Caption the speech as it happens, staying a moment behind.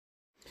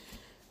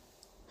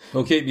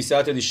اوکی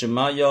 20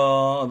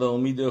 دیشمایا به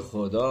امید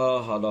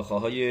خدا حلاخه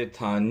های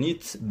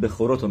تعنیت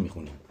بخوروت رو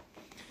میخونیم.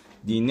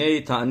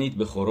 دینه تعنیت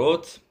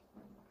بخوروت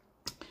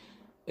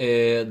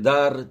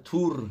در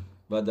تور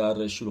و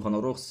در شولخان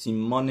عروخ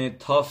سیمان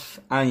تاف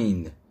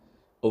عین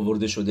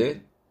آورده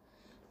شده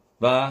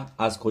و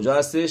از کجا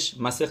هستش؟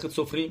 مسخت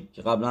سفریم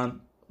که قبلا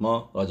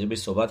ما راجبش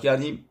صحبت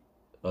کردیم،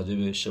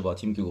 راجب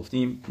شباتیم که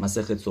گفتیم.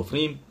 مسخت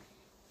سفریم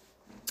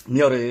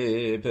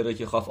میاره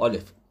پرک خاف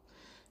آلف،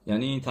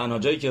 یعنی تنها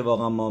جایی که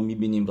واقعا ما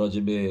میبینیم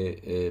راجب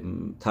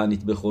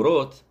تعنیت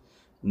بخوروت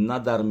نه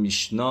در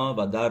میشنا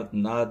و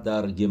نه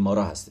در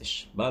گمارا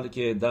هستش،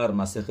 بلکه در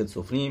مسخت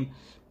سفریم.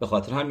 به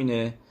خاطر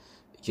همینه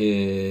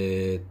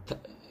که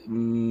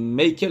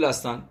میکل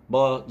هستن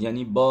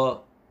یعنی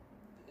با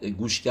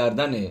گوش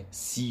کردن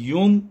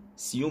سیوم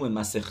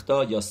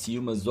مسختا یا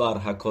سیوم زوار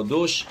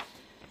حکادوش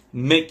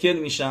میکل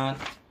میشن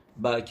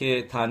با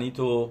که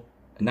تعنیتو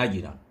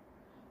نگیرن.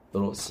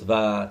 درست.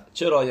 و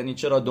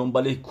چرا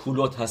دنبال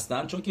کولوت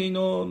هستن؟ چون که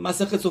اینو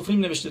مسخت سفریم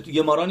نوشته، تو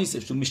گمارا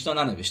نیستش، تو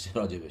میشنا ننوشته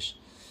راجبش.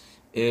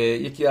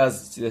 یکی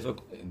از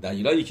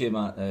دلایلی که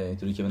من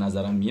اینطوری که به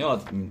نظرم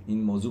میاد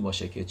این موضوع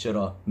باشه که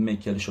چرا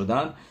میکل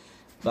شدن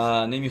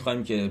و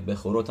نمیخوایم که به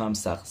خورت هم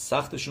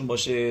سختشون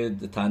باشه،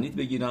 تعنیت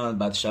بگیرن،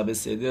 بعد شب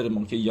سدر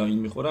ممکن یاین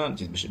میخورن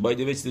چیز بشه. باید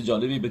یه چیز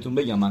جالبی بهتون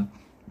بگم، من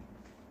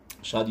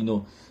شاید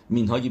اینو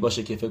مینهاگی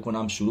باشه که فکر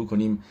کنم شروع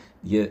کنیم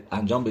دیگه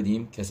انجام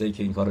بدیم. کسایی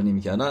که این کارو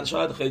نمیکردن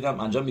شاید خیلی هم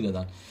انجام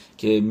میدادن،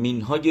 که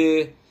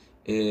مینهاگ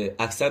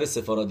اکثر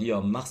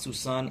سفارادی‌ها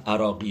مخصوصا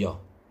عراقی‌ها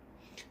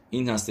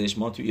این هستش.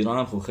 ما تو ایران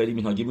هم خب خیلی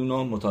مینهاگی بودیم،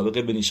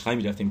 مطابق بنیشخای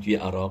میرفتیم توی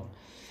عراق،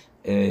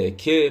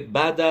 که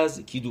بعد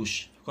از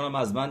کیدوش فکر کنم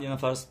از من یه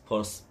نفر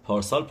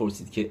پارسال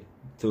پرسید که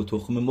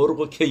تخم مرغ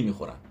رو کی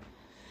میخورن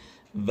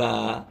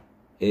و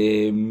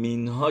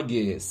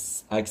مینهاگ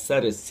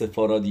اکثر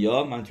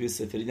سفارادی‌ها، من توی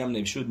سفر دیدم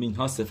نوشته بود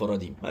مینها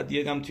سفارادیم، بعد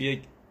دیدم توی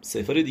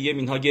سفر دیگه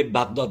مینهاگ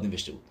بغداد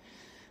نوشته بود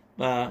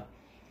و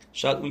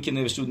شاید اون که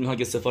نوشته بود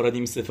مینهاگ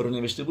سفارادیم سفر رو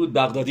نوشته بود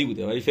بغدادی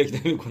بوده، ولی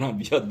فکر نمی‌کنم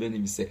بیاد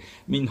بنویسه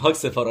مینهاگ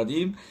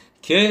سفارادیم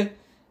که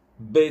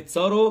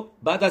بیتزا رو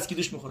بعد از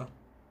کیدوش میخورن.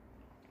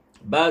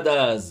 بعد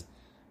از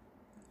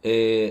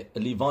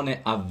لیوان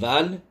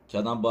اول که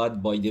آدم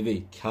باید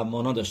بایدوی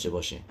کمانا داشته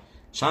باشه،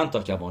 چند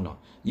تا کمانا.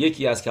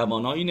 یکی از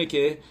کمانا اینه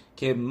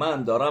که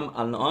من دارم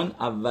الان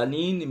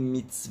اولین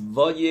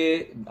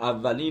میتوای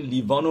اولین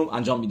لیوان رو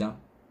انجام میدم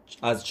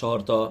از 4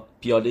 تا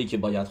پیاله‌ای که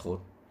باید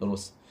خورد.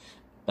 درست.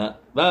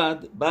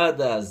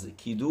 بعد از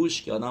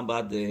کیدوش که آدم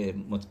باید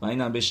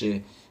مطمئنم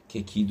بشه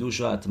که کیدوش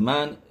رو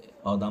حتما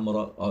آدم رو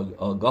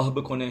آگاه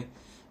بکنه،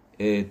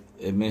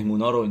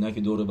 مهمونا رو، اینا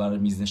که دور بر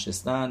میز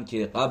نشستن،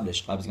 که قبل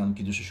از اینکه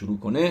کیدوش رو شروع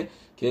کنه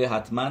که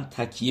حتما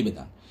تکیه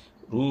بدن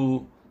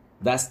رو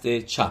دست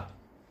چپ.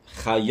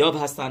 خیاب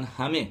هستن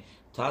همه،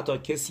 تا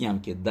کسی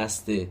هم که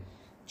دست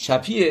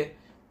چپیه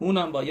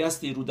اونم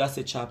بایستی رو دست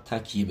چپ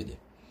تکیه بده،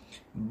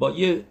 با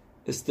یه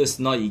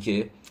استثنایی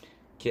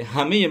که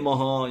همه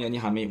ماها، یعنی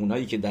همه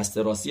اونایی که دست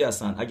راستی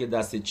هستن، اگه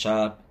دست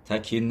چپ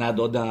تکیه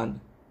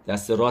ندادن،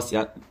 دست راست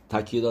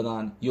تکیه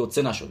دادن،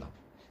 یوتسه نشدن،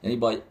 یعنی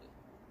با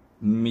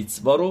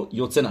میتوا رو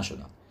یوتسه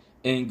نشدن،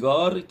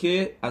 انگار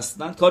که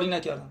اصلا کاری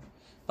نکردن.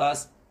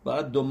 پس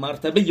باید 2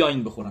 مرتبه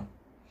یاین بخورن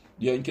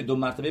یا اینکه 2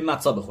 مرتبه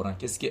متزا بخورن،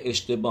 کسی که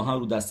اشتباها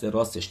رو دست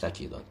راستش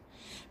تکیه داد.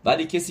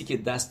 ولی کسی که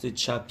دست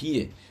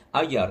چپیه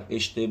اگر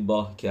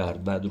اشتباه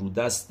کرد و رو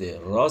دست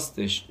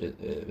راستش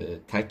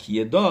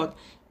تکیه داد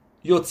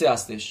یوتسه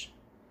هستش.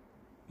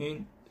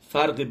 این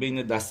فرق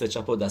بین دست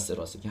چپ و دست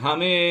راسته که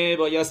همه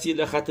بایستی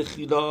لخط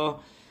خیلا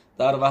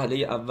در وهله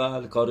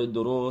اول کار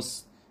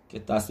درست که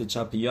دست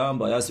چپی هم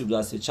بایستی رو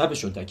دست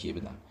چپش رو تکیه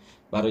بدن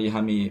برای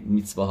همه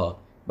میتواها،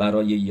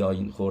 برای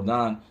یاین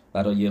خوردن،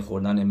 برای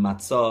خوردن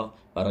متزا،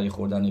 برای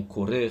خوردن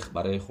کرخ،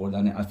 برای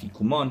خوردن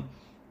افیکومان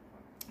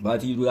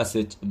باید رو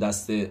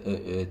دست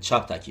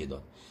چپ تکیه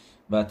داد.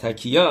 و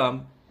تکیه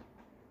هم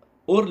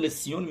اورل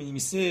سیون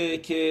می‌نویسه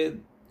که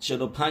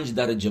 45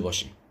 درجه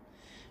باشه.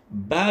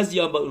 بعضی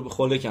ها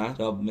خوله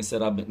کرد مثل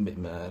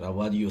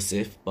رواد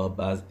یوسف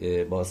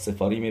با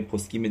سفاریم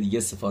پسکیم دیگه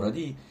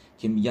سفارادی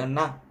که میگن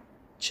نه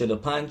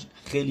 45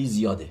 خیلی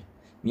زیاده،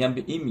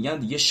 میگن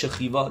دیگه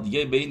شخیوا،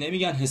 دیگه به این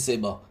نمیگن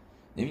حسابا،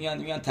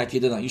 نمیگن تکیه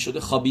دادن، این شده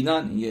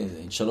خوابیدن.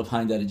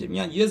 45 درجه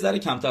میگن یه ذره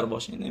کمتر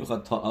باشه،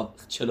 نمیخواد تا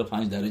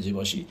 45 درجه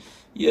باشی،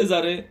 یه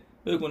ذره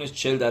بگونش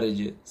 40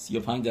 درجه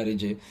 35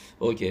 درجه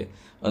اوکی.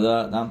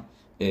 آدم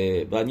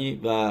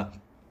و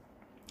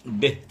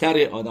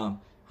بهتره آدم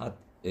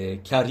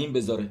کریم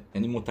بذاره،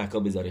 یعنی متکا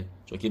بذاره،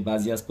 چون که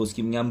بعضی از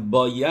پسکی میگن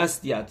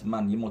بایستی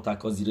حتما یه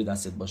متکا زیر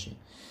دستت باشه.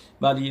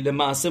 ولی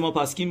لمعصه ما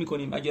پسکی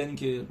میکنیم اگر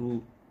اینکه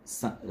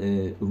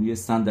روی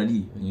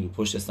صندلی، یعنی رو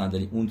پشت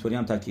صندلی اونطوری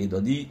هم تکیه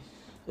دادی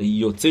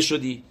یوتسه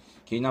شدی،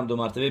 که اینم 2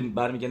 مرتبه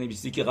برمیگردیم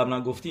بیستی که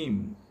قبلا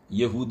گفتیم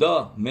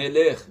یهودا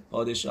ملخ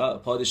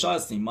پادشاه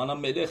هستیم، ما هم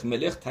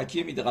ملخ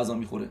تکیه میده غذا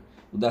میخوره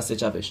رو دست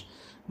چپش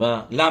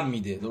و لم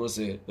میده،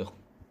 درسته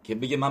که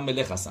بگه من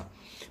ملخ هستم.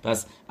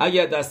 پس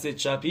اگر دست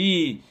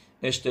چپی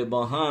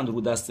اشتباهاً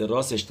رو دست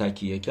راستش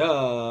تکیه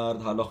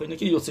کرد، حالا اینه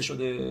که یوسه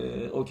شده،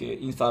 اوکی،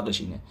 این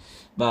فرقش اینه.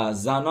 و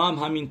زنا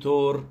هم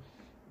همینطور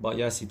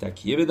بایستی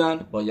تکیه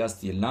بدن،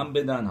 بایستی لم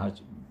بدن،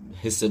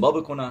 حسابا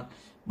بکنن،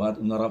 باید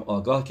اونا رو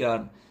آگاه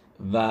کرد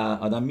و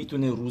آدم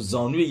میتونه رو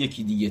زانوی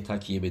یکی دیگه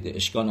تکیه بده،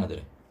 اشکال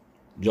نداره.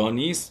 جا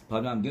نیست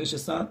هم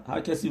نشستن،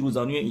 هر کسی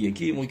روزانوی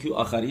یکی موکی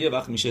آخریه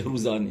وقت میشه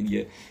روزانوی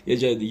دیگه یه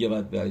جای دیگه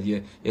بعد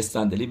یه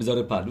صندلی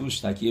بذاره پلوش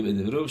تکیه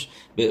بده روش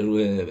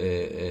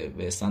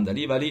به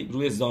صندلی، ولی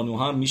روی زانو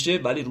هم میشه،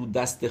 ولی رو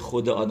دست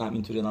خود آدم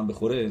اینطوری آدم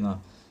بخوره نه،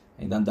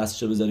 این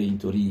دستشو بذاره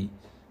اینطوری،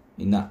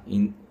 نه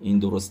این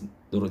درست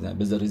نه،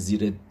 بذاره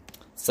زیر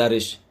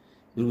سرش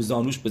رو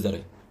زانوش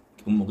بذاره،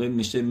 اون موقع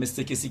میشه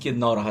مثل کسی که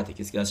ناراحته،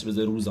 کسی که ازش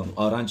بذاره روزانو،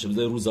 آرنج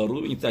بذاره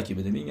روزارو این تکی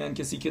بده، میگن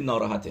کسی که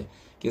ناراحته،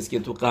 کسی که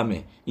تو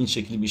غمه این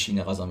شکلی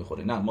میشینه غذا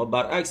میخوره. نه، ما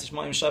برعکسش،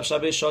 ما امشب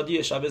شب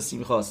شادیه، شب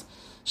سیمخواست،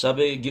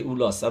 شب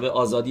گئولا، شب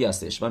آزادی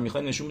هستش و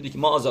میخوایم نشون بده که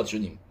ما آزاد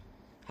شدیم.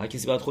 هر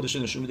کسی باید خودش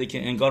نشون بده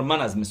که انگار من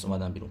از مصر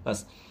اومدم بیرون.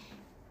 پس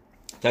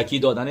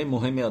تاکید دادن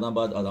مهمی، آدم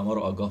باید آدما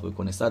رو آگاه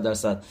بکنه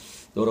 100%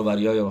 دور و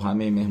بریای و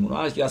همه مهمونا.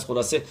 هر کی از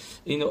خلاصه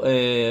این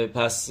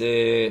پس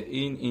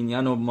این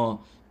یعنی ما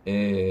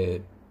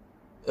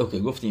اوکی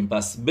گفتیم.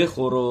 پس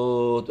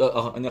بخورو،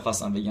 اینو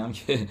خواستم بگم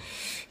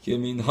که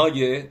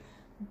مینهای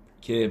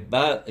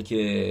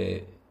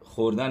که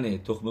خوردن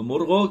تخم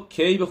مرغو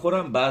کی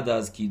بخورم؟ بعد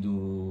از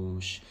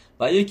کیدوش.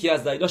 و یکی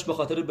از دلیلاش به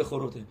خاطر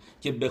بخوروته،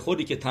 که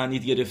بخوری که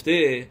تنید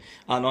گرفته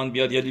الان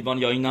بیاد یه لیوان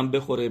یاینم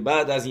بخوره،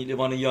 بعد از این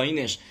لیوان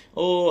یاینش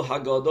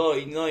هگادا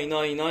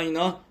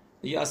اینا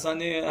دیگه اصلا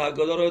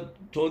هگادا رو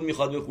تون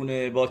میخواد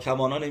بخونه، با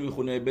کمانا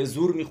نمیخونه، به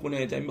زور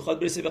میخونه، میخواد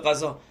برسه به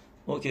غذا.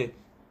 اوکی،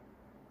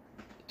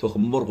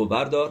 تخم مرغو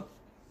بردار،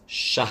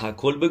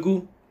 شهکل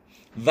بگو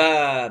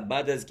و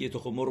بعد از که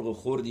تخم مرغ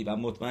خوردی و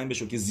مطمئن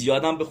بشو که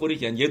زیادم بخوری،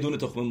 که یه دونه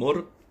تخم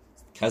مرغ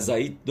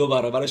کزایید 2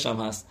 برابرش هم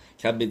هست،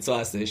 کبیتسا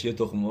هستش، یه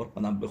تخم مرغ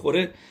آدم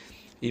بخوره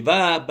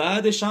و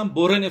بعدش هم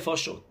بره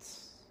نفاش شد،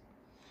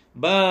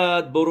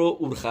 بعد برو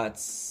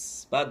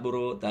اورخطس، بعد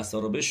برو دستا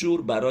رو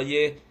بشور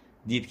برای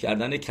دیپ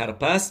کردن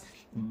کرپس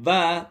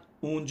و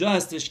اونجا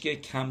هستش که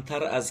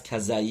کمتر از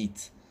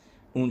کزایید،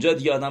 اونجا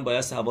دیگه آدم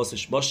باید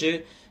حواسش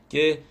باشه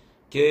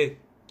که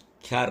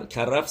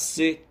کرفس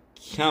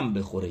کم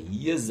بخوره،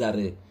 یه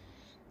ذره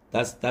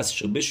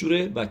دستشو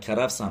بشوره و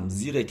کرفس هم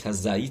زیر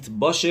کزایید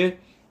باشه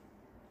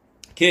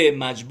که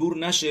مجبور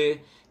نشه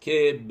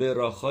که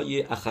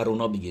براخای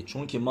اخرونا بگه،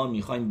 چون که ما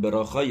میخوایم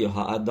براخای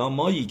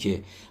هاادامایی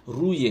که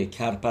روی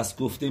کرپس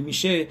گفته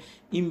میشه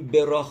این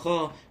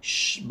براخا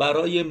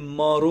برای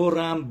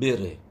مارورم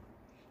بره،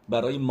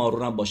 برای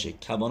مارورم باشه،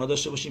 کوانا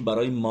داشته باشیم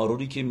برای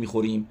ماروری که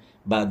میخوریم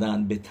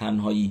بعدن به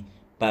تنهایی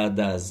بعد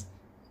از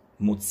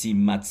موتسی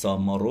متسا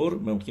مارور،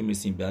 ممکن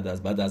میسیم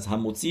بعد از هم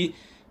موتسی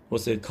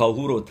واسه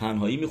کاهو رو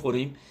تنهایی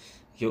میخوریم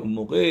که اون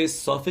موقع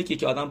صافه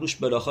که آدم روش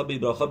براخا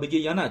بگه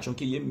یا نه، چون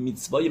که یه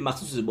میتسوای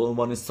مخصوص به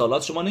عنوان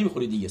سالاد شما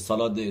نمیخوری دیگه،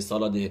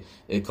 سالاد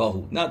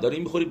کاهو نه، داری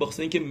میخوری با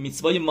خاطر اینکه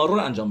میتسوای مارور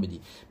انجام بدی،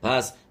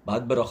 پس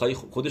بعد براخای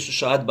خودش رو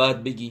شاید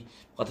بعد بگی.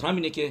 خاطر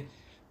همینه که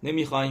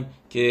نمیخوایم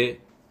که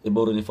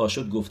برو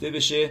نفاشت گفته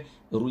بشه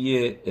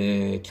روی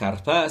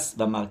کرپس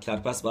و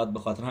کرپس باید به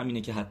خاطر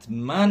همینه که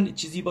حتما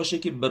چیزی باشه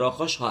که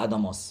براخاش ها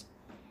ادماس.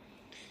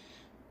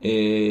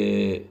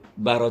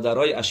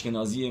 برادرای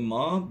اشکنازی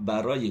ما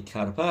برای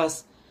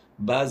کرپس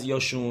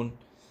بعضیاشون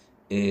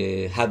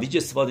هویج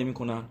استفاده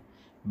میکنن،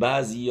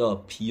 بعضیا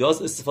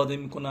پیاز استفاده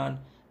میکنن،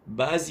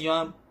 بعضیا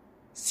هم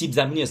سیب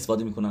زمینی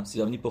استفاده میکنن،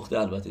 سیب زمینی پخته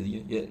البته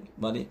دیگه،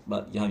 ولی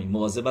همین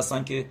مواظب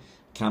هستن که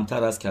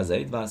کمتر از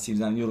کزایید و سیب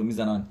زمینی رو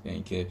میزنن.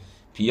 یعنی که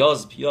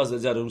پیاز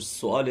ذره رو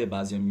سواله،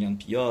 بعضیا میگن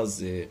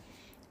پیاز،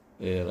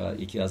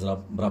 یکی از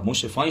رب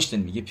موشه فاینشتین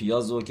میگه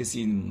پیاز رو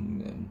کسی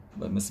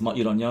مثل ما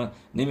ایرانیا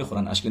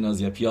نمیخورن،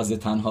 اشکنازی‌ها پیاز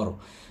تنها رو،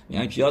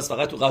 یعنی پیاز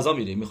فقط تو غذا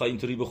میره، میخوای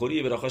اینطوری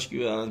بخوری براخاش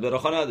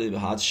براخا نده،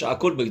 حد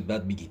شاکل بگید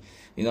بعد بگی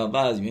اینا،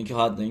 بعضی میگن که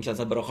حد این که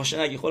اصلا براخاش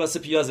نگی، خلاص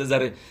پیاز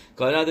ذره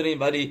کاری نداریم.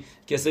 ولی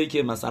کسایی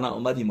که مثلا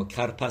اومدیم و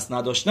کرپس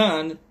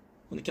نداشتن،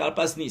 اون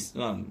کرپس نیست،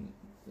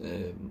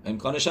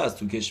 امکانش هست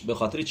تو کش، به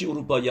خاطر چی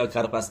اروپا یا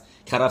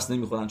کرفس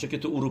نمیخورن؟ چون که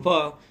تو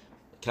اروپا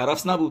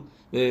کرفس نبود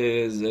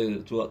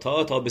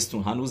تا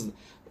تابستون، هنوز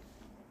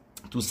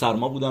تو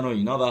سرما بودن و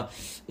اینا و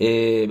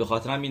به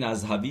خاطر همین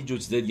از هویج و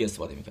چیزای دیگه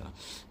استفاده میکنن.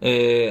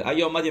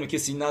 اگه اومدیم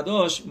کسی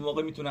نداشت اون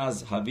موقع میتونه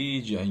از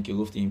هویج یا اینکه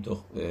گفتیم تو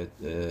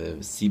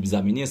سیب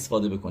زمینی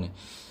استفاده بکنه،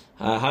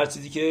 هر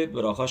چیزی که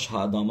براخاش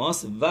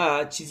هاداماس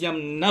و چیزی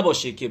هم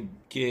نباشه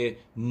که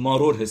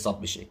مارور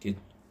حساب بشه، که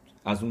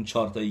از اون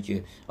 4 تایی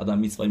که آدم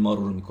میتوای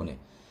مارور رو میکنه.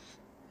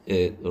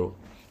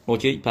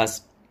 اوکی،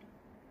 پس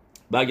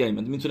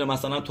برگردیم. میتونه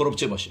مثلا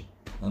تربچه باشه،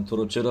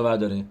 تربچه رو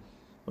برداره،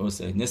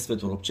 نصف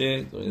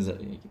تربچه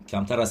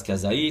کمتر از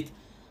کزایید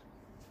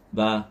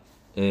و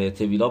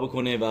تویلا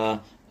بکنه و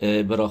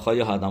براخای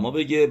هادما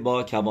بگه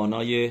با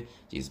کوانای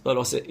چیز.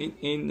 بلاسه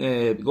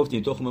این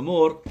گفتیم تخم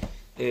مرغ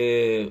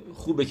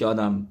خوبه که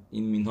آدم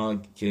این مینها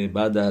که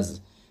بعد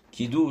از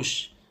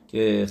کیدوش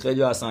که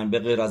خیلی اصلا به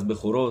غیر از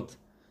بخورد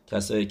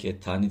کسایی که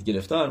تعنیت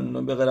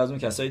گرفتن، به غیر از اون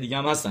کسای دیگه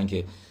هم هستن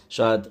که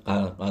شاید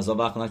غذا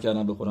وقت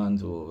نکردن بخورن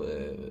و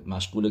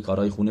مشغول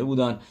کارهای خونه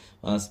بودن.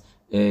 پس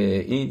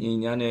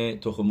این یعنی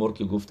تخم مرغ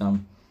که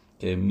گفتم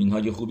که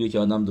مینهای خوبیه که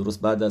آدم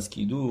درست بعد از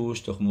کیدوش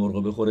تخم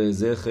مرغ بخوره،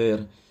 زخر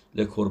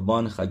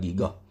لقربان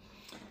خگیگا.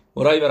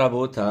 مرای و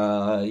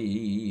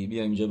ربوتای،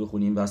 بیا اینجا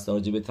بخونیم بس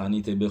راجع به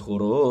تعنیت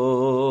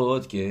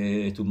بخورود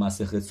که تو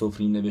مسخت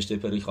سفرین نوشته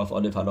پریخاف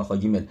آل فلاخا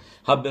گیمل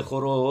حب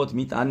بخورود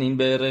میتعنین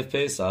به عرف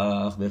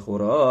پسخ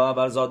بخورا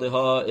اولزاده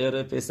ها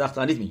عرف پسخ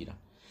تعنیت میگیرن.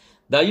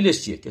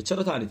 دلیلش چیه که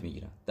چرا تعنیت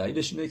میگیرن؟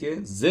 دلیلش اینه که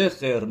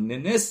زخر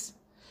ننس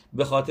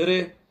به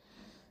خاطر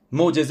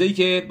معجزه‌ای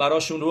که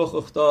براشون رخ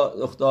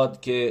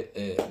افتاد که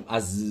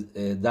از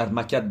در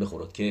مکه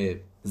بخورد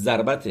که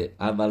ضربت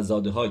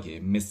اولزاده های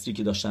مصری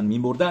که داشتن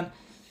میمردن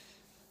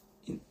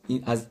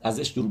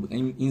ازش دور بود.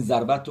 این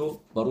ضربت رو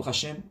باروخ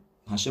هشم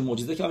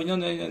معجزه که اینا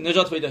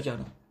نجات پیدا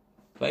کردن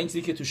و این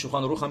چیزی که تو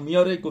شوخان روخ هم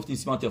میاره گفتیم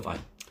سیمات یا فاین.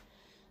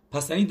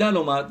 پس یعنی دل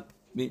اومد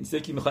به این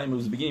چیزی که می‌خوایم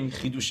امروز بگیم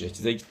خیدوشه،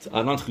 چیزی که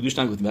الان خیدوش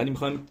نگفتیم ولی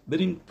می‌خوایم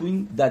بریم تو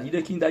این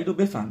دلیله که این دلیل رو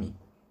بفهمیم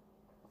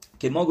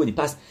که ما گفتیم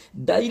پس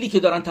دلیلی که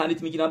دارن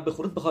تعنیت میگیرن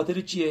بخورد به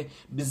خاطر چیه؟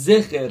 به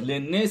ذخر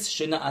لنس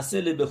شن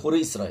اصل بخوره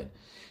اسرائیل،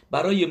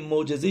 برای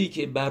معجزه‌ای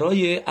که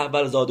برای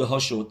اولزاده ها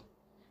شد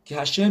که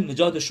هشم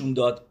نجاتشون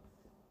داد.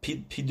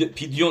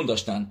 پیدیون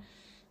داشتن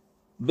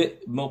به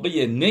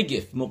موقع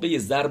نگف، موقع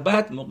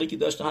ضربت، موقعی که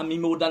داشتن هم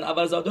میمردن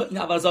اولزاده ها، این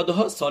اولزاده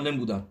ها سالم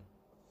بودن.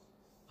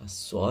 پس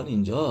سوال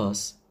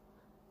اینجاست،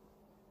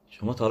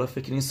 شما تا حالا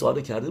فکر این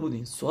سوال کرده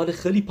بودین؟ سوال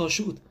خیلی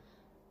پاشود.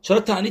 چرا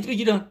تعنیت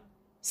بگیرن؟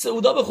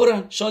 سعودا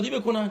بخورن، شادی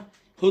بکنن،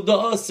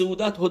 هدا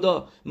سعودت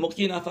هدا.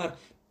 موقعی نفر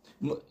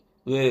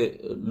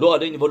لو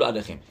علیه ولو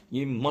علیهم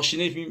این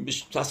ماشینه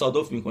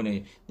تصادف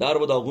میکنه، در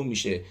و داغون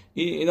میشه،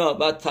 اینا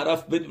بعد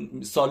طرف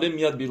سالم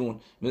میاد بیرون،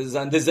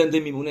 زنده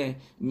میمونه،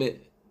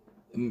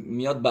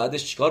 میاد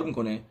بعدش چیکار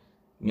میکنه؟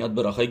 میاد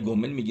به راخای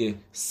گمل میگه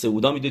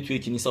سعودا میده توی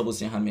کنیسا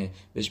واسه همه،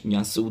 بهش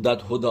میگن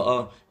سعودت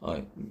هدا،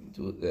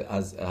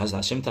 از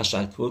هشم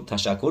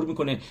تشکر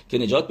میکنه که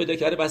نجات پیدا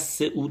کرده، بس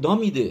سعودا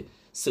میده،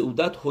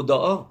 سعودت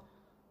هدا.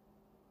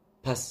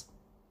 پس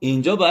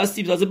اینجا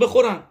بایستی تازه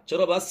بخورن.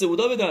 چرا باید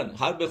سعودا بدن؟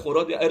 هر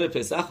بخورا یا عرف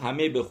پسخ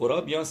همه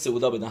بخورا بیان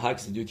سعودا بدن، هر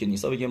کسی توی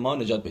کنیسا بگه ما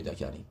نجات پیدا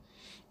کردیم.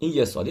 این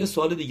یه سوال. یه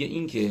سوال دیگه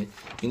این که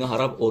اینا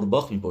حرب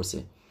اورباخ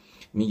میپرسه،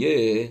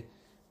 میگه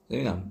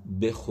نمیدونم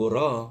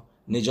بخورا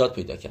نجات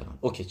پیدا کردن،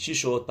 اوکی چی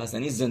شد؟ پس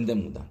یعنی زنده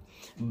موندن،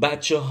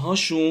 بچه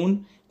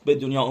هاشون به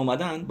دنیا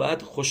اومدن،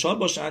 باید خوشحال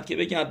باشند که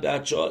بگن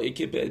بچه‌ها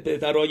که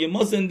پدرای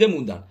ما زنده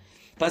موندن.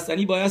 پس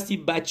یعنی بایستی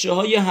بچه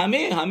های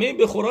همه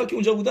به خوراک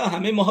اونجا بودن،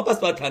 همه ماها پس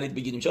باید تعنیت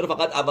بگیریم. چرا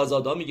فقط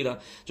اولزادا میگیرن؟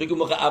 چون که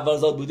موقع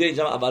اولزاد بوده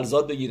اینجا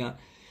اولزاد بگیرن،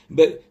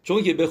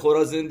 چون که به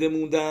خورا زنده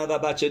موندن و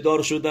بچه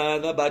دار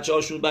شدن و بچه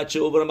هاشون بچه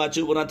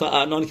برن تا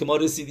الان که ما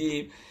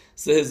رسیدیم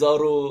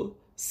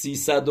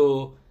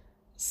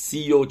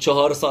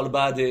 3334 سال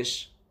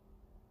بعدش.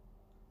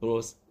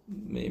 درست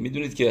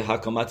میدونید که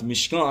حکامت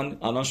میشکان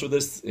الان شده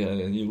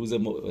روز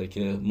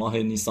که ماه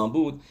نیسان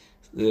بود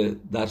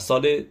در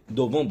سال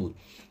دوم بود.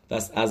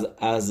 پس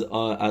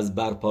از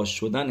برپا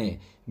شدن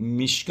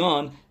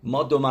میشکان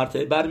ما 2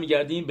 مرتبه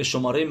برمیگردیم به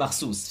شماره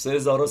مخصوص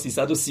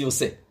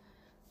 3333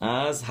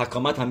 از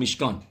حکامت هم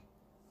میشکان،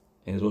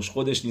 روش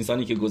خودش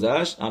نیسانی که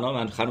گذشت. الان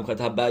من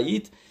خنوکت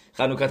بعید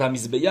خنوکت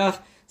میزبیخ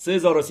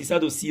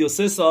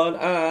 3333 سال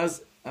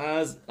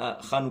از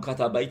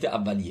خنوکت بعید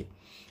اولیه،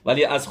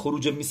 ولی از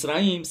خروج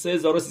مصرعیم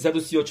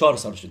 3334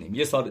 سال شدیم،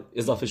 یه سال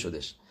اضافه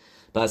شدش.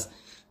 پس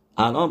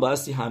الان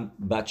بایستی هم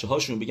بچه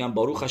هاشون بگن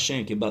باروخ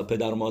هشم که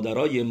پدر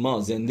مادرای ما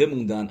زنده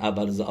موندن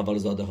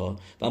اولزاده ها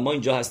و ما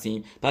اینجا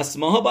هستیم، پس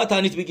ماها باید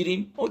تعنیت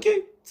بگیریم. اوکی،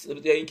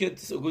 این که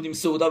گفتیم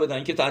سعودا بدن،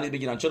 این که تعنیت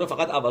بگیرن. چرا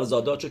فقط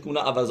اولزاده؟ چون که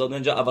اونا اولزاده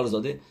اینجا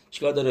اولزاده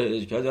چیکار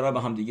داره با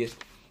هم دیگه؟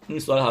 این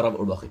سوال حرام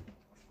اورباخی.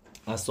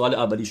 از سوال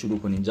اولی شروع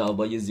کنیم،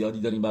 جوابای زیادی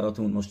داریم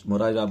براتون.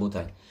 مرای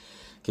ربوتای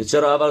که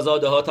چرا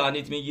اولزاده ها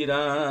تعنیت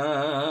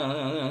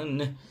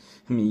میگیرن؟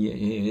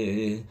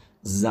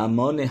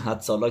 زمان حد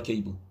سالا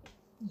کی بود؟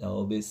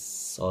 جواب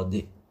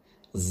ساده،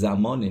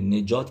 زمان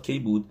نجات کی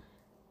بود؟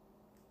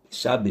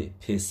 شب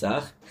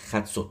پسخ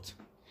خدسوت،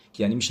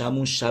 که یعنی میشه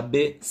همون شب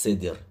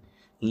صدر،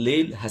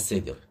 لیل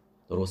هصدر.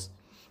 درست؟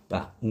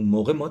 و اون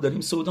موقع ما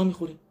داریم سعودا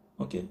میخوریم.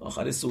 اوکی،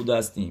 آخر سعودا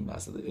هستیم.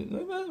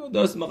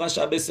 درست موقع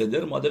شب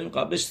صدر ما داریم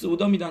قبلش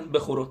سعودا میدن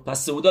بخورو،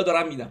 پس سعودا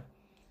دارن میدن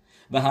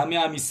و همه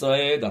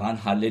امیسای دارن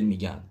حلل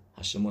میگن،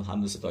 هشمون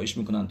حمد و ستایش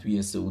میکنن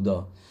توی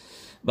سعودا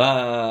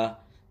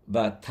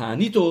و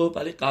تعنیتو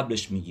ولی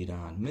قبلش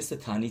میگیرن، مثل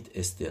تعنیت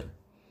استر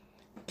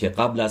که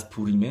قبل از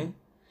پوریمه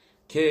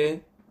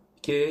که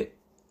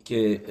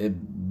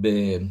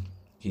به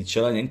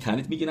چرا یعنی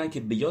تعنیت میگیرن که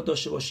به یاد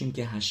داشته باشیم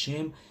که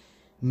هشم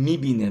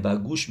میبینه و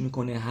گوش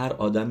میکنه هر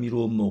آدمی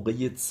رو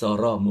موقع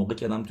تسارا، موقع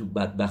که آدم تو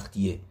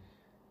بدبختیه،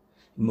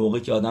 موقع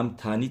که آدم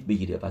تعنیت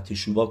بگیره و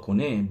تشوبا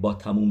کنه با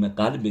تموم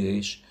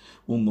قلبش،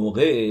 اون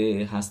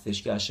موقع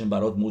هستش که هشم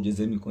برات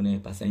معجزه میکنه.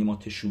 پس یعنی ما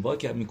تشوبا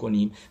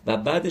میکنیم و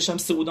بعدش هم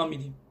سعودا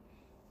میدیم،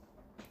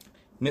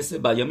 مثل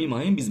بیامی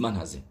ماهیم بیزمن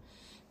هزه.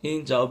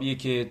 این جوابیه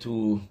که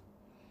تو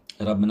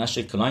رب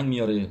منشه کلاین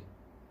میاره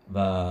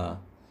و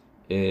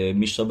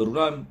میشتا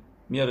برورا هم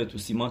میاره تو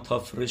سیمان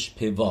تافرش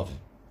پواو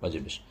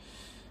واجبش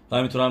و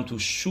همینطور هم تو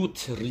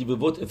شوت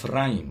ریبوت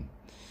افرایم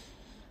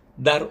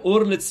در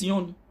اورل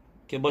ציון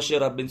که باشه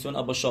رب بن ציון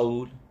ابا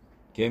شاول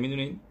که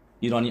میدونین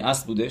ایرانی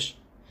اصل بودش.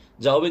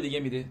 جواب دیگه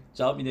میده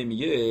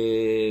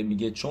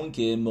میگه چون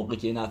که موقع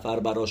که نفر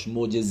براش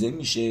معجزه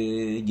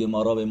میشه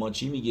گمارا به ما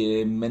چی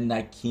میگه؟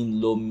 منکین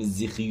لو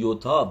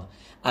مزیخیوتاب،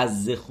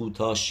 از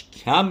زخوتاش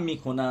کم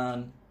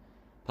میکنن.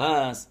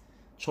 پس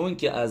چون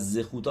که از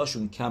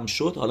زخوتاشون کم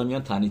شد حالا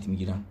میان تعنیت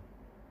میگیرن.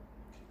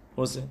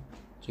 درسته؟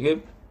 چون که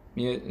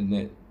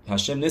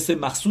هشم نسل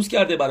مخصوص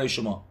کرده برای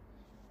شما،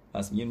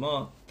 پس میگه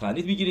ما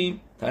تعنیت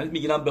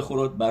میگیرم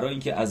بخورد برای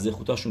اینکه از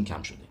زخوتاشون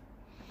کم شده.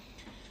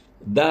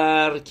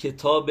 در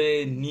کتاب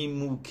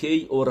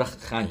نیموکی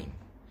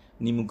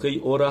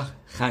اورخ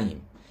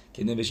خیم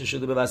که نوشته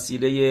شده به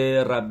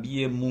وسیله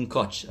ربی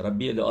مونکاچ،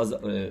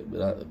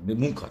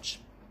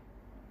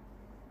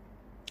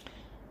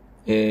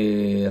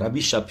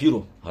 ربی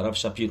شپیرو، حرف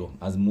شپیرو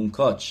از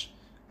مونکاچ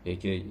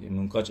که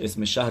مونکاچ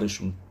اسم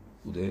شهرشون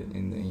بوده،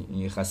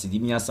 این خسیدی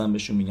میاسن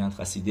بهشون میگن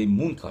خسیده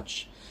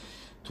مونکاچ.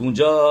 تو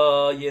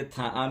اونجا یه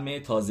طعم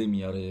تازه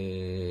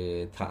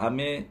میاره،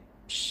 طعم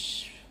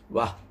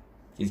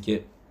چیزی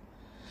که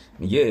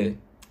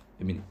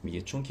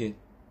میگه چون که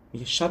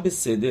میگه شب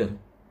صدر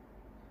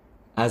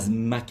از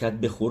مکت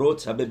بخورد،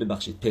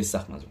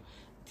 پسخ منظور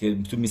که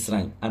تو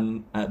میسرائیم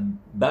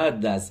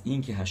بعد از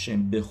اینکه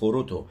هشم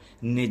بخورد و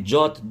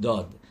نجات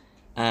داد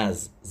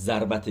از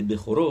ضربت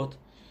بخورد،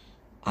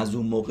 از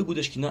اون موقع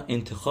بودش که اینا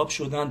انتخاب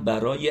شدن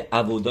برای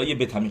عبودای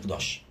بیت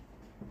المقدس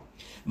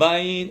و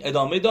این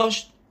ادامه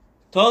داشت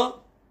تا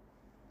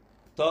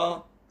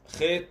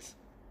خط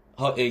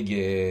ها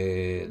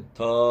اگل،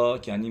 تا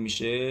کنی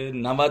میشه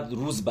 90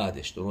 روز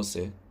بعدش،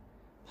 درسته؟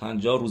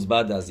 50 روز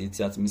بعد از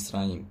یتیت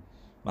میسرائیم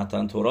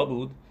متن تورا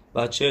بود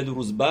و 40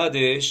 روز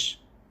بعدش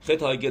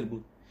خط ها اگل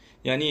بود.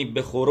 یعنی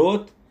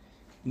بخورد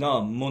نه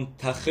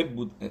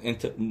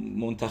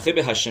منتخب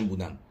هشم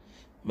بودن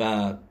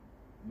و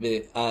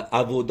به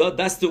عبودا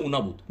دست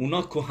اونا بود،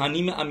 اونا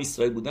کهنیم ام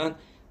اسرائیل بودن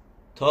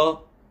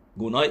تا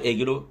گناه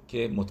اگلو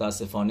که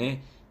متاسفانه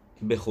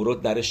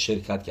بخورد در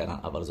شرکت کردن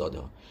اول زاده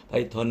ها.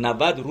 تا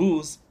 90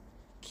 روز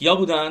کیا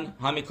بودن؟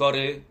 همه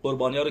کار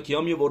قربانی ها رو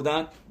کیا می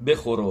بردن؟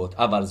 بخورد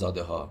اول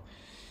زاده ها.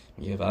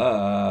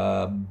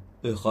 و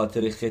به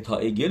خاطر خطا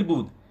اگل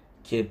بود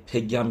که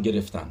پگم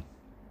گرفتن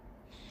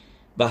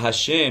و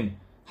هشم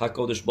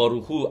حکادش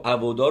باروخو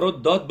عبودا رو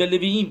داد به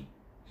لوییم،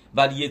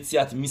 ولی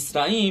یتیت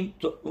میسرائیم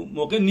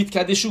موقع نیت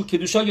کدشو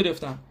کدوشا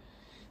گرفتن.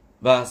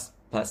 و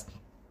پس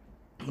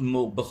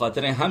به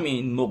خاطر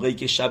همین موقعی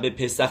که شب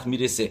پسخ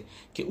میرسه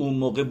که اون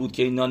موقع بود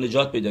که اینا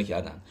نجات پیدا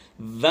کردن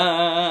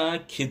و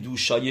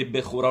کدوشای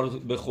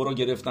بخورا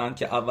گرفتن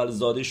که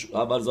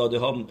اول زاده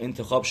ها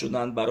انتخاب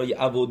شدن برای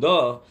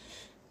عبودا.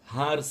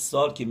 هر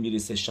سال که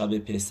میرسه شب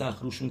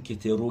پسخ روشون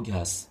کتروگ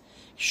هست،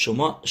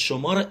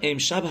 شما را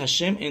امشب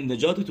هشم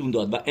نجاتتون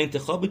داد و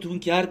انتخابتون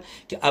کرد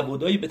که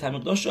عبودای بیت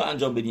المقدس رو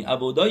انجام بدین،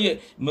 عبودای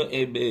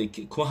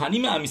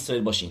کهنیم ام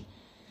اسرائیل باشین.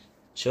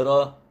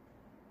 چرا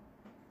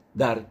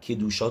در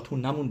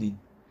کدوشاتون نموندین؟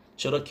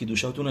 چرا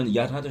کدوشاتون رو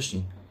نگه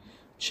نداشتین؟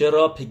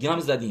 چرا پگم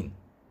زدین؟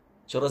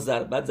 چرا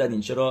ضربت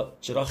زدین؟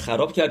 چرا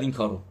خراب کردین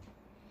کارو؟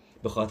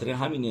 به خاطر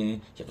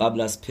همینه که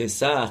قبل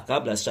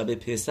از شب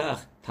پسخ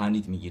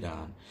تعنیت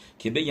میگیرن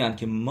که بگن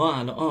که ما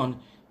الان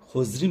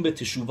خضریم به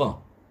تشوبا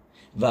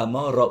و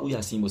ما راوی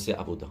هستیم واسه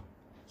عبودا،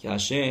 که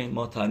هشه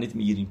ما تعنیت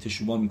میگیریم،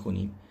 تشوبا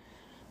میکنیم،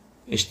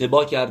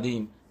 اشتباه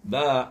کردیم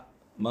و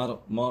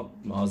ما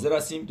حاضر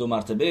هستیم 2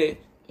 مرتبه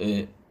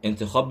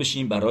انتخاب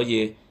بشیم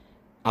برای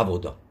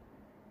عبودا.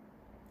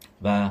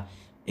 و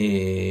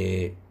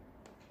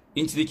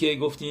این چیزی که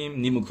گفتیم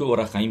نیموکه و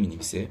رخایی می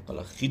نویسه.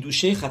 حالا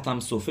خیدوشه ختم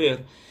سفر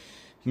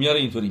میاره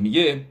اینطوری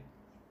میگه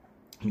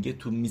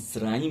تو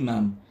میسرائیم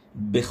هم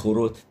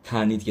بخورد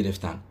تعنیت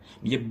گرفتن.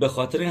 میگه به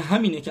خاطر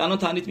همینه که الان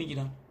تعنیت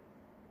میگیرن.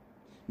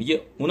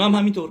 میگه اونم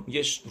همینطور،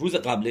 میگه روز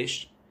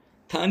قبلش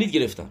تعنیت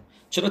گرفتن.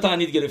 چرا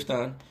تعنیت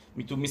گرفتن؟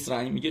 تو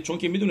میسرائیم میگه چون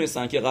که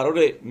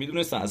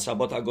میدونستن از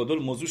شبات اگادول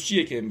موضوعش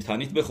چیه که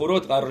تعنیت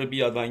بخورد قراره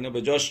بیاد و اینا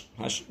به جاش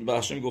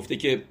هشم گفته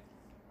که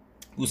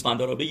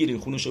گوسفندا رو بگیرید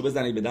خونشو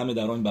بزنید به دم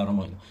درام برام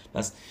اینا.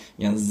 پس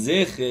یعنی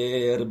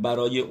ذخر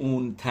برای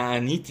اون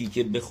تعنیتی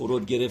که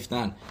بخورد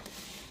گرفتن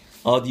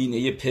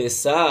آدینه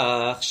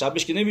پسخ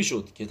شبش که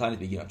نمیشد که تعنیت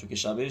بگیرن، چون که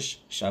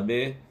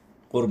شب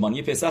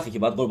قربانی پسخی که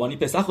بعد قربانی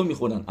پسخ رو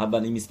میخورن،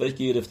 اولین میسوایی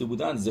که گرفته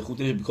بودن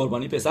زخوت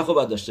قربانی پسخ رو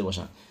بعد داشته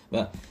باشن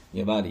و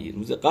ولی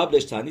روز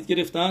قبلش تعنیت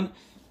گرفتن.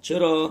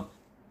 چرا؟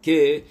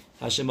 که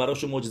هشم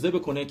براشون معجزه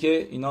بکنه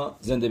که اینا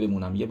زنده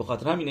بمونن. یه به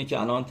خاطر همینه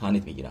که الان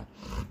تعنیت میگیرن.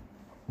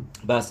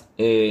 بس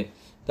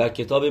در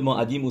کتاب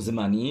معدی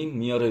موزمنی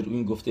میاره روی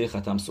این گفته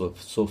ختم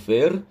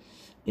سفر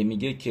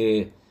میگه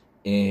که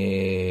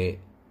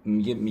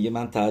میگه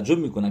من تعجب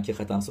میکنم که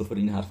ختم سفر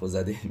این حرفو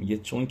زده. میگه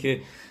چون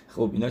که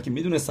خب اینا که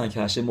میدونستن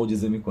که هشم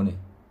معجزه میکنه.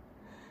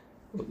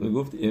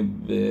 گفت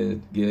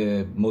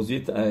موضوع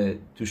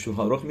تو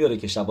شوهارخ میاره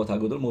که شبات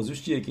اگادول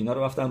موضوعش چیه که اینا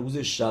رو رفتن روز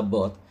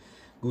شبات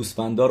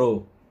گوسفندا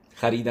رو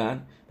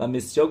خریدن و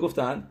مسیحا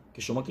گفتن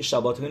که شما که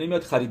شباتون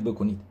نمیاد خرید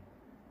بکنید،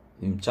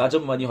 چه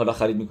عجب اومدین حالا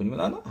خرید میکنیم؟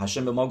 نه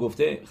هشم به ما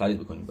گفته خرید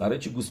بکنیم. برای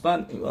چی؟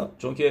 گوسفند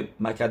چون که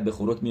مکد به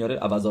خورت میاره،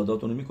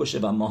 عوضاداتون رو میکشه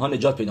و ماها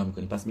نجات پیدا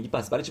میکنیم. پس میگه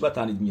پس برای چی باید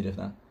تنید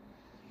میگرفتن؟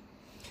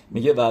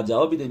 میگه و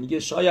جواب میده، میگه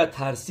شاید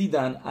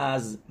ترسیدن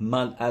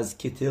از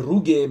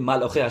کتروگ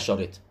ملاخه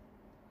حشارت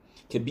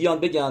که بیان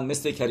بگن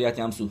مثل کریت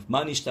یمسوف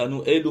من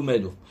اشتنو الو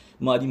ملو.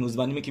 معدی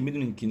موزمانی که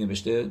میدونید کی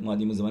نوشته؟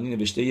 معدی موزمانی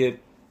نوشته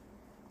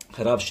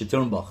خراب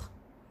شترنباخ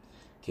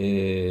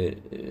که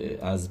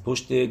از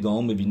پشت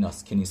گام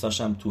ویناس،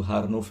 کنیساش هم تو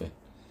هرنوفه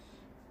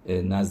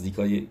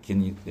نزدیکای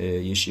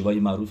یشیوای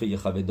معروف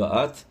یخوه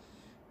داعت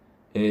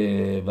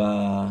و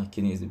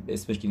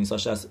اسمش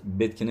کنیساش از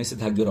بیت کنیسه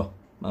تگرا.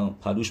 من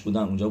پلوش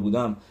بودم، اونجا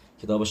بودم،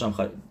 کتابش هم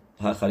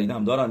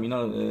خریدم دارم.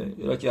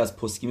 اینا که از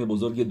پسکیم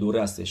بزرگ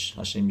دوره هستش،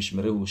 هشم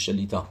میشمره و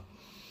شلیتا،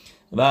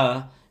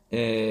 و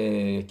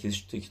که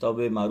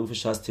کتاب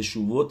معروفش هست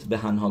تشووت به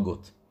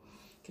هنهاگوت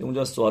که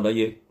اونجا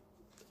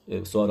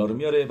سوالا رو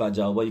میاره و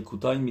جوابای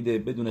کوتاهی میده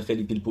بدون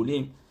خیلی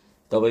پیلپولیم.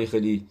 کتابای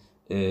خیلی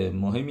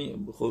مهمی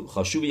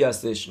خاشوبی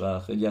هستش و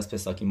خیلی از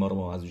پساکی ما رو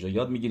ما از اونجا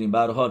یاد میگیریم. به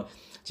هر حال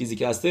چیزی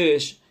که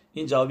هستش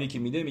این جوابی که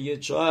میده،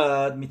 میگه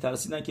شاید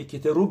میترسیدن که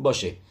کتروگ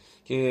باشه،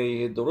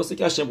 که درسته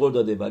که هشم قول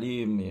داده،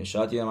 ولی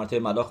شاید یه مرتبه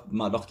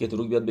ملاخ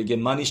کتروگ بیاد بگه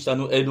من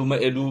اشتنو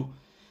الو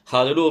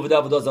خالو و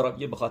داودا زارا.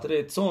 به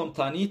خاطر تصوم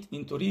تنیت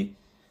اینطوری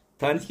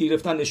تنیت که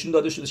گرفتن نشون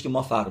داده شدش که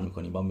ما فرق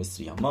میکنیم با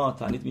مصری‌ها، ما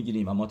تنیت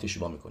میگیریم و ما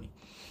تشوبا میکنیم.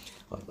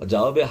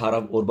 جواب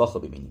حرب اورباخ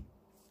رو ببینیم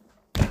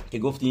که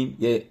گفتیم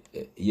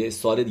یه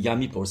سوال دیگه هم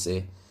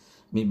میپرسه،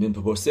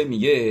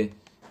 میگه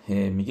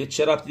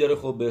چه ربطی داره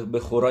خب به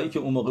خورایی که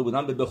اون موقع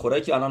بودن به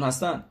خورایی که الان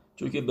هستن؟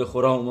 چون که به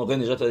خورا اون موقع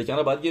نجات داده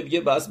کنه، بعد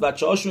بگه بس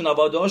بچه‌هاشون،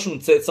 نواده‌هاشون،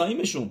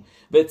 چه‌چایمشون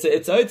به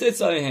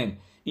چه‌چایهم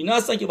اینا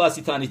هستن که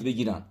واسه تنیت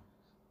بگیرن.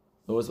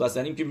 درست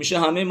واسه که میشه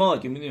همه ما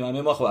که میدونیم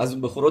همه ما خب از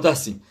اون بخورات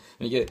هستیم.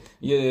 میگه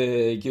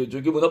که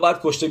جوگی بودا بعد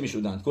کشته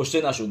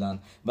نشدن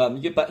و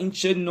میگه این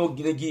چه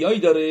نگیایی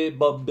داره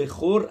با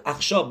بخور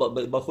اخشا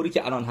با خوری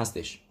که الان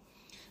هستش.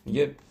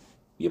 میگه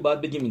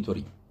باید بگیم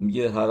اینطوری،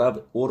 میگه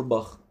حرب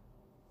اورباخ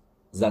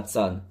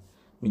زدسل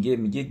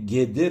میگه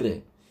گدر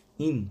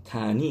این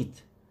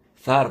تنیت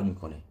فرق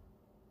میکنه.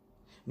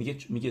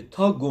 میگه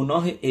تا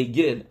گناه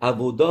اگل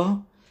عبودا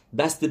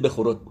دست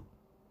بخورات بود،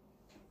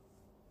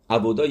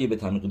 عبودای به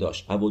تعمیق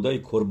داشت، عبودای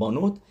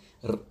کربانوت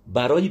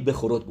برای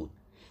بخورات بود.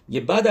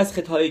 یه بعد از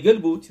خطای گل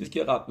بود، چیزی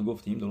که قبل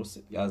گفتیم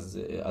درسته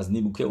از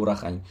نیبوکه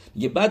اورخایم،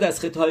 یه بعد از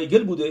خطای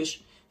گل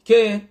بودش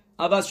که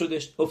عوض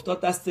شدش،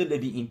 افتاد دست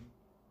لوییم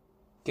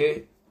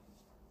که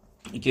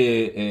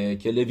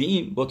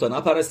لوییم بوتا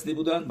نپرستی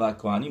بودن و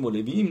کهنیم و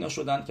لوییم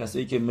نشدن،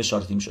 کسایی که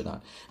مشارتیم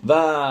شدن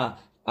و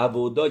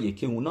عبودایی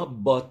که اونا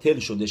باطل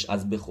شدش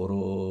از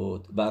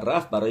بخورات و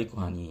رفت برای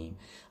کهنیم.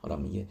 حالا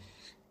میگه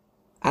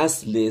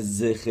اصل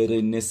ذخر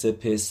نس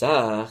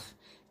پسخ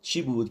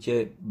چی بود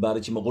که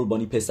برای چی ما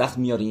قربانی پسخ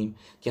میاریم؟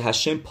 که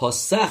هشم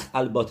پاسخ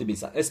الباته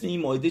بیسخ. اسم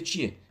این مایده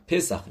چیه؟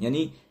 پسخ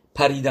یعنی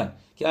پریدن،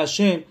 که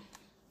هشم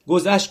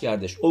گذشت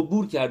کردش،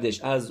 عبور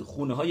کردش از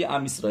خونه های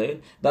ام اسرائیل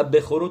و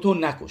بخوراتو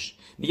نکش.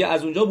 میگه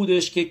از اونجا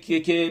بودش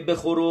که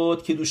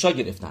بخورات که دوشا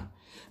گرفتن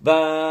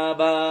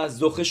و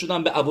زخه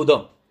شدن به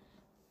عبودا.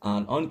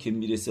 الان که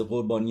میرسه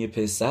قربانی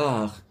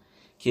پسخ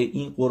که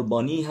این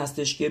قربانی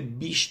هستش که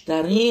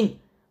بیشترین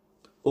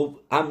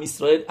ام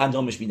اسرائیل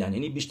انجامش میدن،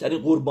 یعنی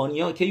بیشترین قربانی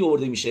ها کی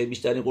آورده میشه؟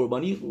 بیشترین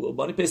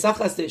قربانی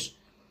پسخ هستش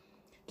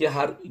که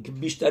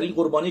بیشترین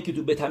قربانی که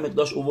تو بیت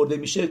المقدس آورده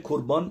میشه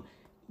قربان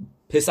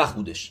پسخ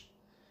بودش.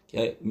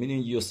 که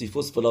میدونید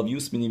یوسیفوس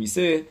فلاویوس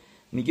مینویسه،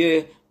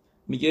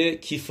 میگه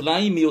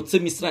کیفلای میوتسه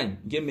میسرایم،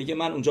 میگه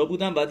من اونجا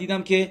بودم و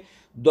دیدم که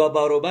دو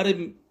برابر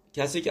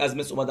کسی که از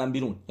مصر اومدن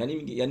بیرون،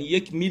 یعنی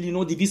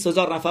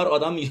 1,200,000 نفر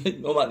آدم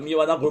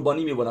میومدن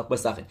قربانی میبردن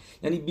پسخ،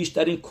 یعنی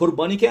بیشترین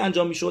قربانی که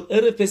انجام میشد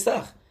عرف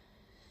پسخ.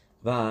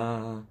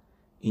 و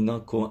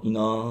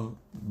اینا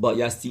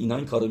بایستی اینا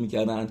این کارو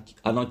میکردن.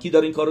 الان کی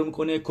داره این کارو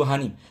میکنه؟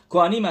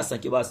 کهنیم هستن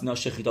که باید اینا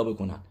شخیتا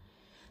بکنن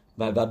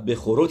و به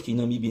خورد که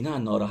اینا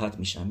میبینن ناراحت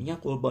میشن، میگن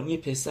قربانی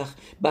پسخ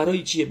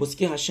برای چیه؟ واسه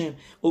که هشم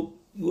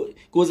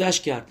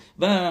گذشت کرد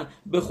و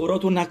به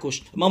خوراتو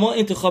نکشت، ما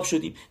انتخاب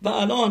شدیم و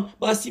الان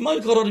باید ما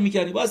این کارا رو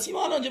میکردیم، باید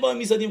ما الان جواب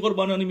میزدیم،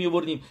 قربانانی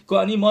میآوردیم،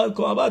 کهنی ما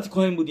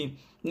کهن بودیم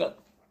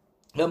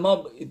و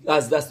ما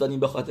از دست دادیم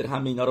به خاطر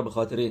همه اینا رو، به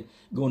خاطر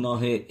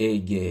گناه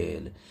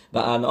اگل. و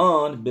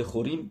الان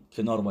بخوریم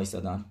کنار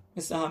وایسادن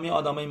مثل همه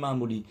آدمای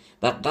معمولی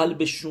و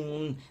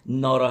قلبشون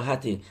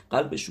ناراحته،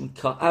 قلبشون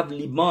کعب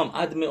لیبام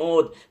عدم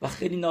عود و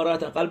خیلی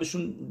ناراحتن،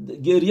 قلبشون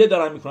گریه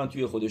دارن میکنن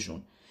توی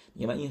خودشون.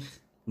 میگه این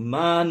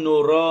من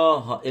نورا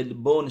ها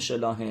البون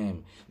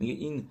شلاهم، میگه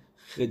این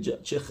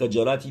چه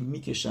خجالتی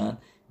میکشن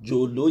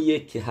جلوی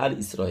کهل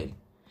اسرائیل.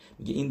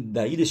 میگه این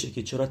دلیلشه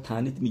که چرا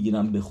تنیت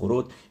میگیرن به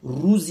خورد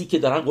روزی که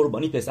دارن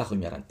قربانی پسخ رو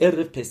میارن.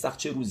 عرف پسخ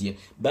چه روزیه؟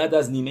 بعد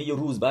از نیمه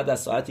روز، بعد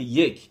از ساعت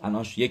 1،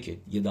 اناش 1،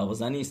 یه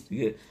 12 نیست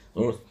دیگه،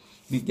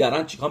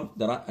 میگرن چیکار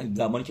دارن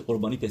زمانی که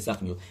قربانی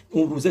پسخ میاد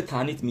اون روزه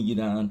تنیت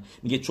میگیرن.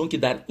 میگه چون که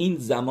در این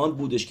زمان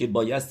بودش که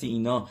بایستی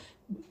اینا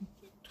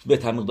به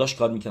تمیقداش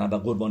کار میکنن و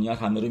قربانیان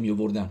همه رو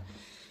میآوردن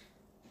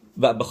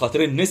و به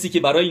خاطر نسی که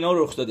برای اینا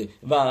رخ داده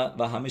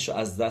و همه‌شو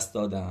از دست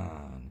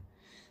دادن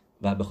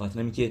و به خاطر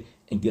اینکه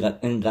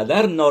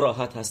انقدر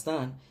ناراحت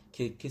هستن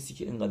که کسی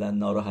که انقدر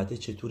ناراحته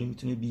چطوری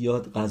میتونه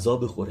بیاد غذا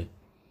بخوره؟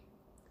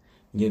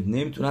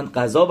 نمیتونن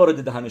غذا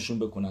وارد دهنشون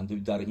بکنن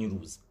در این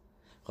روز.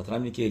 خاطر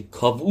همینه که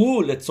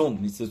کاوو لتسوم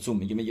نیست تسوم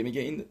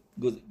میگه این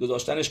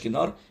گذاشتنش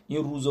کنار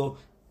این روزو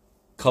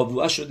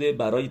کاووه شده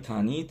برای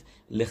تعنید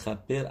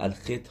لخبر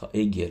الخطا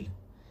اگل.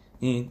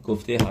 این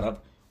گفته حرب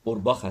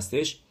اورباخ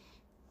هستش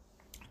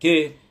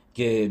که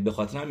به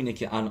خاطر همینه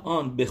که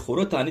الان به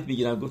خورا تعنید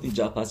میگیرن. گفتیم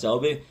پس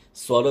جواب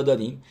سوالا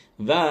دادیم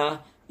و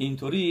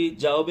اینطوری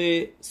جواب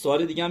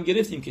سوال دیگه هم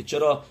گرفتیم که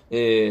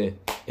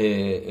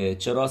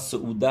چرا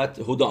سعودت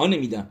هداها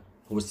نمیدن.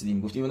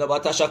 پرسیدیم گفتیم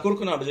باید تشکر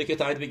کنن، به جای که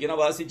تعنید بگیرن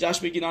باید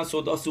جشن بگیرن،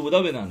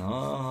 سعودا بدن.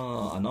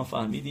 الان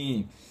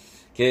فهمیدیم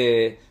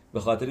که به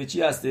خاطر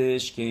چی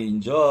هستش که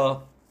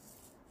اینجا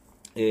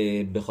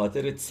به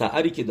خاطر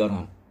سعری که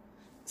دارن،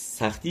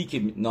 سختی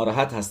که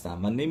ناراحت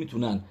هستن و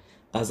نمیتونن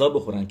غذا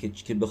بخورن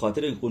که به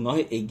خاطر گناه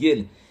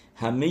اگل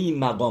همه این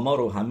مقاما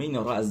رو همه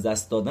اینا رو از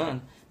دست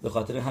دادن. به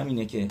خاطر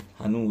همینه که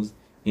هنوز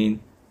این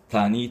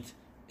تعنید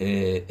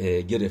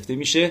گرفته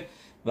میشه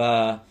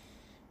و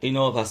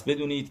اینا. پس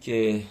بدونید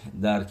که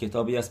در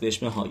کتابی هست به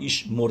اسم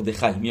هایش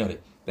مردخای میاره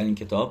در این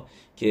کتاب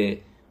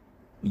که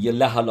میگه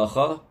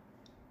لحلاخا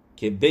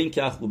که بین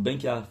کف و بین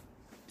کف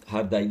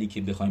هر دلیلی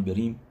که بخوایم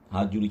بریم،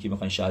 هر جوری که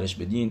بخوایم شهرش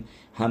بدین،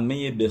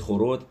 همه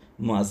بخورد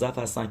موظف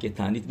هستن که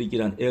تعنید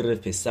بگیرن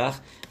پسخ.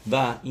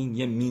 و این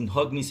یه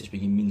مینهاگ نیستش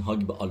بگیم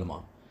مینهاگ به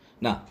آلمان،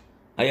 نه،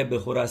 اگر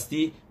بخور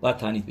هستی باید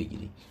تعنید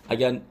بگیری.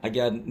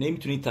 اگر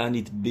نمیتونی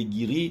تعنید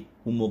بگیری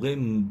اون موقع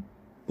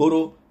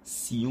برو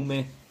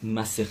سیوم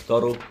مسختا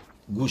رو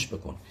گوش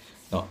بکن.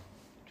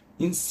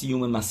 این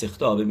سیوم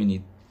مسختا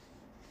ببینید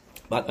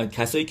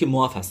کسایی که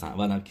معاف هستن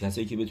و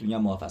کسایی که بهتون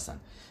میگن معاف هستن،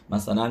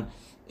 مثلا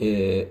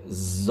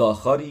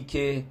زاخاری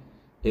که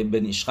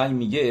بن اشخای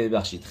میگه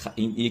بخشید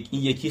این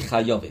یکی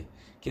خیابه،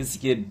 کسی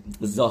که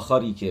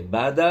زاخاری که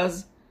بعد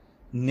از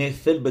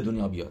نفل به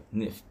دنیا بیاد.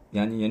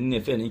 یعنی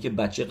نفل یعنی که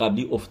بچه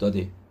قبلی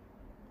افتاده،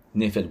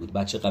 نفل بود،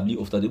 بچه قبلی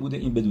افتاده بوده،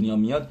 این به دنیا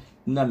میاد،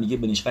 اونم میگه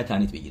بن اشخای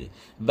تعنید بگیره.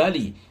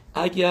 ولی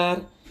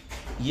اگر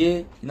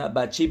یه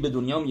بچه به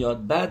دنیا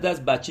میاد بعد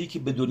از بچه‌ای که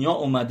به دنیا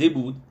اومده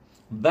بود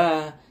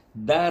و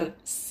در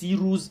 30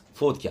 روز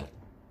فوت کرد،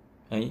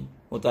 یعنی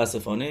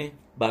متاسفانه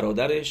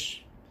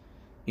برادرش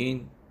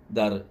این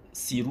در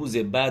 30 روز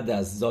بعد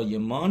از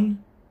زایمان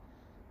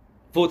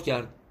فوت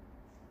کرد،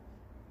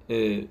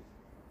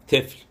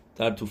 طفل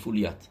در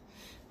طفولیت،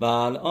 و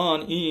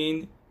الان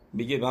این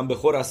بگه من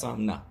بخور هستم،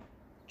 نه،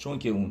 چون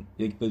که اون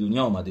یک به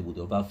دنیا آمده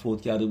بوده و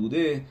فوت کرده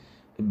بوده.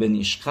 بن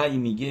اشخای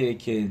میگه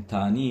که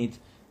تعنید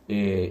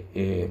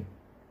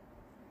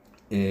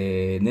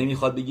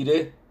نمیخواد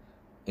بگیره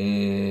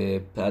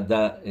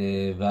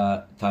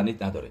و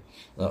تعنید نداره.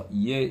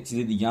 یه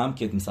چیز دیگه هم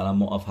که مثلا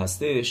معاف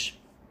هستش،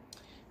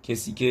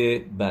 کسی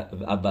که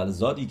اول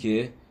زادی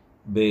که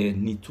به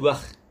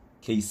نیتوخ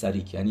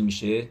کیسری، یعنی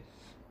میشه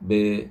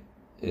به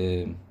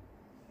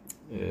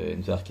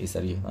نیتوخ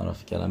کیسری، من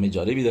کلمه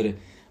جالبی داره،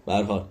 به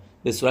هر حال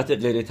به صورت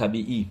غیر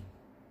طبیعی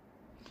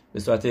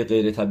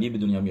به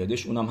دنیا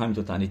میادش، اونم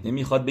همینطور تعنید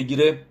نمیخواد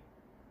بگیره.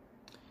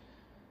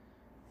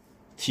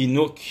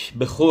 تینوک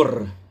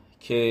بخور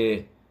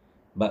که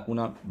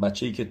اونم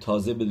بچه‌ای که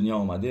تازه به دنیا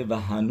آمده و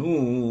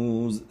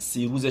هنوز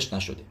 30 روزش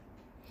نشده،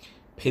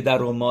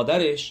 پدر و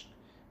مادرش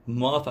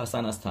معاف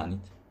هستن از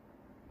تعنید.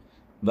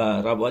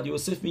 و روایت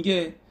یوسف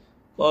میگه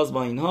باز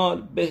با این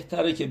حال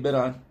بهتره که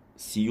برن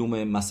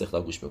سیوم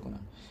مسختا گوش بکنن،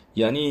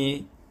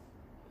 یعنی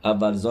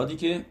اول زادی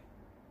که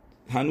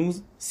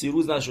هنوز 30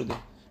 روز نشده،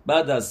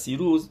 بعد از 30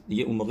 روز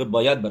دیگه اون موقع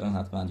باید برن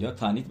حتما یا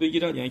تعنید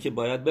بگیرن، یعنی که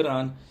باید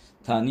برن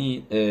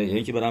تعنید،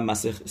 یعنی که برن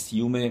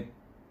سیوم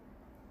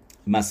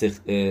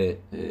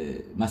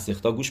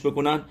مسختا گوش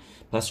بکنن.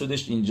 پس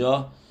شدش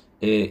اینجا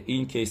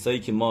این کیسایی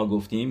که ما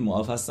گفتیم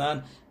معاف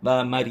هستن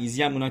و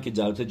مریضی هم اونا که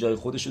جای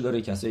خودشو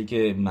داره، کسایی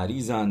که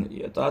مریضن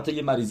یا حتی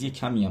یه مریضی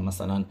کمی هم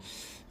مثلا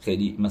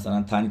خیلی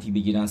مثلا تعنیدی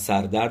بگیرن،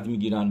 سردرد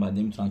میگیرن و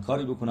نمیتونن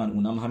کاری بکنن،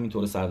 اونم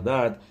همینطور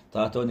سردرد،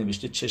 تا حتی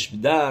نوشته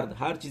چشم درد،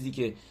 هر چیزی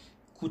که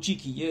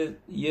کوچیکی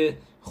یه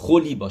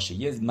خلی باشه،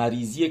 یه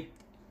مریضی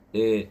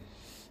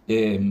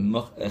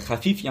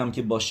خفیفی هم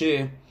که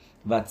باشه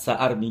و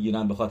سعر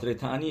میگیرن به خاطر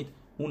تعنید،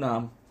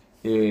 اونم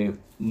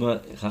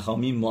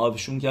خخامی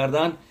معافشون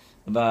کردن.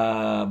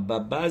 و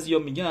بعضیا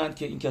میگن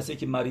که این کسایی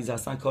که مریض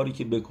هستن کاری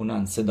که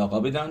بکنن صداقا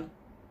بدن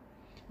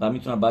و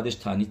میتونن بعدش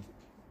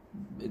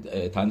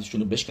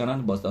تعنیدشون رو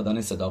بشکنن، باز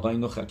دادن صداقا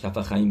اینو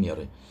کف خیم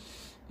میاره.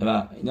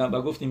 و اینا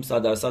با گفتیم 100%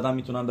 هم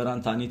میتونن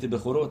برن تعنید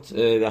بخورت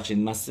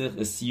بخشید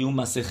سیوم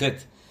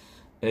مسخت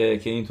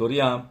که اینطوری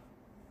هم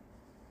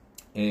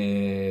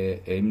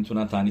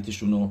میتونن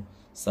تعنیدشون رو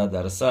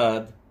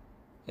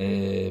 100%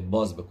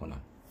 باز بکنن.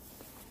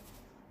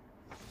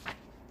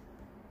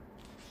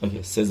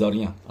 اوکی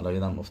سزارین، حالا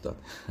یادم افتاد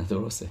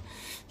درسته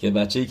که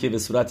بچه‌ای که به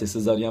صورت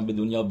سزارین به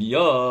دنیا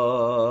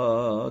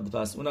بیاد،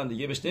 پس اونم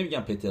دیگه بهش نمیگن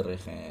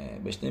پترخه،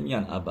 بهش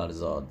نمیگن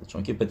ابرزاد،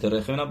 چون که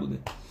پترخه نبوده.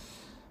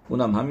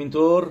 اونم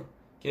همینطور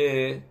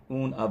که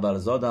اون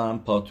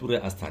ابرزادم پاتور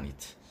از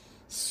تنیت.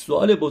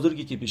 سوال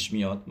بزرگی که پیش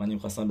میاد، من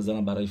نمی‌خواستم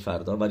بذارم برای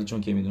فردا، ولی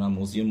چون که میدونم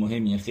موضوع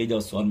مهمیه،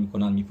 خیلی سوال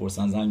میکنن،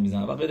 میپرسن، زنگ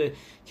میزنن و غیره،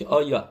 که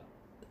آیا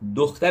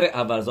دختر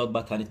ابرزاد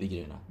باید تنیت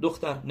بگیره نه؟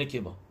 دختر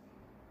نکبا.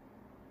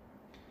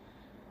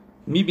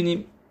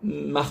 میبینیم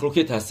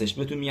مخلوقات هستش،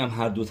 بهتون میگم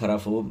هر دو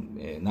طرف و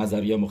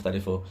نظریه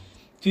مختلفه.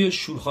 توی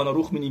شولخان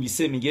آروخ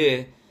مینویسه،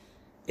 میگه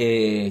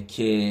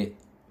که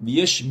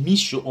یش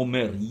میش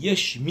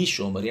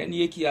عمر، یعنی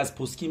یکی از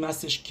پسکیم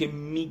هستش که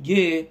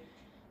میگه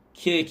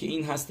که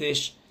این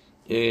هستش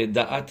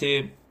دعت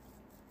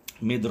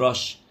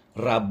مدراش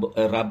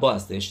ربا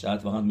هستش،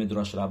 دعت واقعا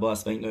مدراش ربا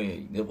هست و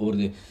این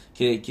ارده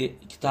که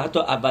حتی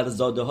اول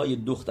زاده های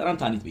دخترم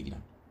تنیت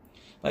بگیرن.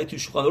 ولی توی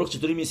شولخان آروخ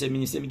چطوری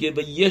می‌نویسه؟ میگه و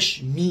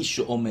یش میش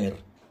عمر،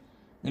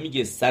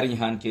 نمیگه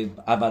صریحاً که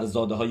اول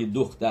زاده های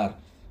دختر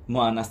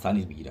مؤنث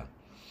تنیت بگیرن.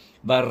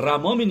 و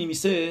رما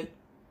می‌نویسه،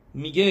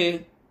 میگه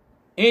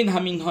این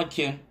همین ها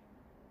که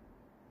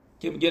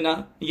میگه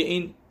نه، میگه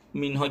این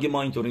مینهاگ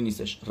ما اینطوری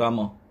نیستش،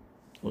 رما.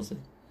 درسته؟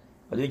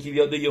 ولی یکی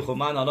بیاد بگه خب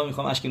من الان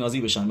میخوام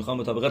اشکنازی بشم، میخوام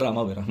مطابق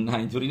رما برم، نه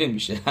اینطوری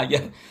نمیشه.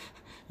 اگر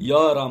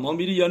یا رما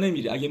میری یا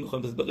نمیری. اگه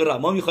میخوام مطابق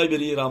رما میخوای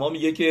بری، رما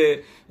میگه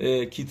که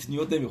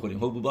کیتنیوت نمیخوریم،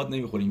 حبوبات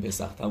نمیخوریم،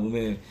 پسخ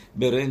تمام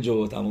برنج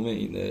و تمام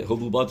این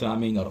حبوبات و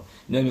همه اینا رو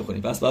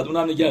نمیخوریم، پس بعد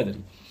اونم نگه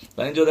داریم.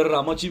 و اینجا داره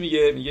رما چی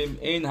میگه؟ میگه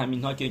این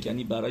همینها که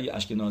یعنی برای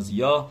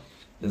اشکنازی‌ها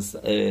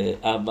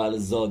اول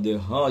زاده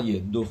های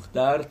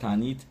دختر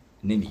تنیت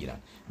نمیگیرن.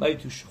 ولی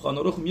تو شولخان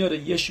آروخ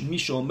میاره یش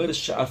میشومر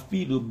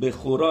شعفیل و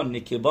بخوران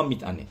نکبا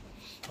میتنه.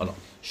 حالا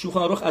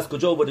شولخان آروخ از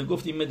کجا آورده؟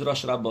 گفتیم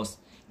مدراش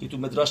رباست، که تو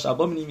مدراش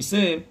ربا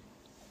می‌نویسه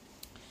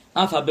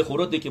اف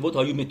بخورات نکبات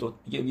هایو متد،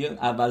 میگه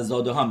اول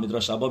زاده ها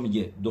مدراش ربا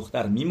میگه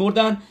دختر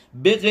میمردن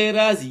به غیر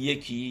از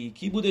یکی.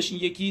 کی بودش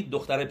این یکی؟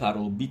 دختر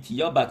پرو،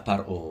 بیتیا بد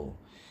پرو،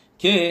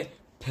 که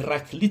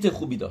پرکلیت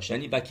خوبی داشت،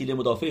 یعنی وکیل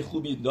مدافع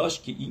خوبی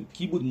داشت، که این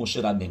کی بود؟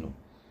 موشه ربینو،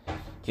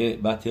 که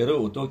بطره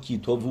اوتو کی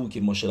تو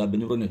که موشه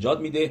ربینو رو نجات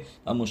میده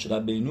و موشه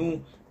ربینو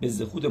به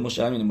زخود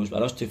موشه ربینو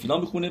براش تفیلا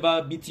میخونه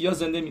و بیتیا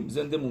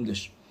زنده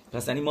موندش.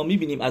 پس یعنی ما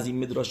میبینیم از این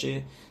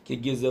مدراشه که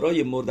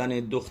گزرای مردن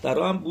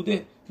دخترها هم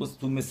بوده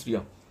تو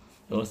مصریا.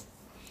 درست؟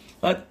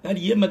 بعد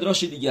یه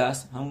مدراش دیگه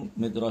هست، همون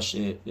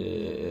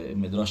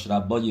مدراش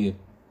ربای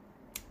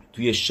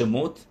توی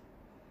شموت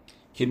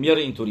که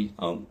میاره اینطوری،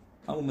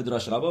 همون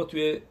مدراش ربا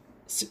توی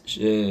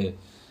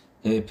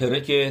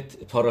پرک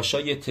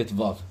پاراشای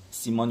تتواو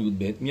سیمان یود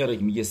بهت میاره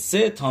که میگه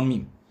سه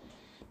تامیم،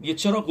 میگه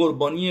چرا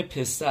قربانی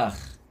پسخ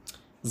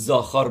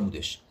زاخار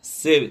بودش؟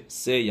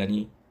 سه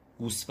یعنی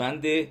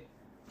گوسفند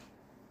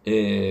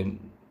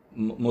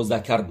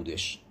مذکر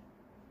بودش،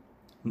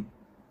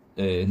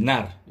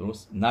 نر،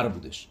 درست؟ نر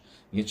بودش.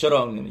 میگه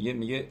چرا؟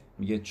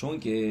 میگه چون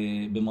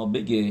که به ما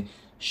بگه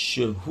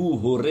شهو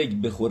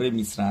هورگ بخوره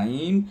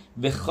میسرائیم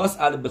و خاص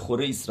ال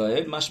بخوره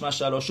اسرائیل،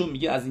 مش لاشون،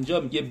 میگه از اینجا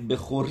میگه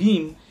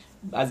بخوریم،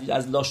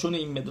 از لاشون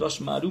این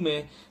مدراش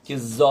معلومه که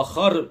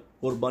زاخار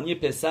قربانی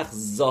پسخ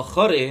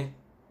زاخاره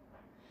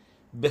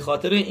به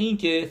خاطر این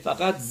که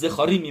فقط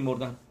زخاری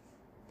میمردن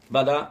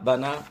و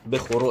نه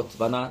بخوروت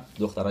و نه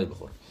دخترای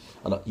بخور.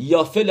 حالا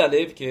یافل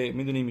الف که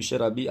میدونی میشه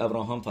ربی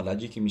ابراهام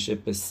فلجی که میشه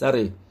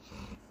پسر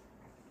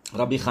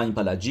ربی خایم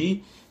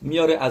فلجی،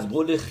 میاره از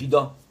قول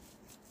خیدا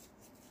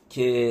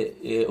که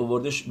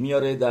اووردش،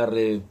 میاره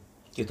در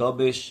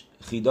کتابش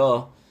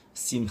خیدا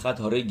سیمخت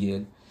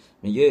هارگل،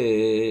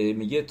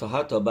 میگه تا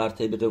حتی بر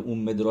طبق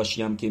اون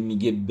مدراشی هم که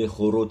میگه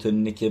بخوروت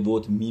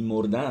نکبوت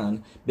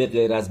میمردن به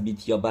غیر از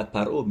بیت یا بد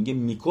پرو، میگه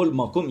میکل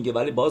ماکو، میگه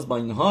ولی باز با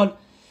این حال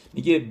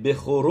میگه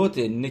بخوروت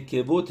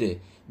نکبوت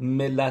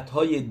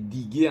ملت‌های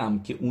دیگه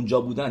هم که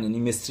اونجا بودن، یعنی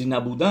مصری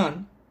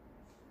نبودن،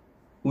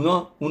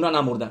 اونا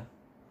نمردن.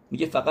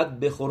 میگه فقط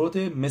بخوروت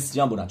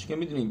مصریان بودن، چون که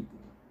میدونیم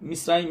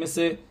مصر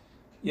مثل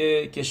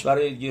یه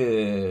کشور،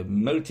 یه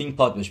ملتینگ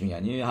پات بهش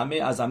میگن، یعنی همه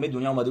از همه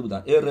دنیا اومده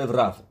بودن،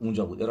 رف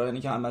اونجا بود،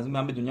 یعنی که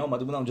همه دنیا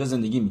اومده بودن اونجا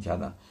زندگی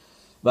میکردن.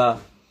 و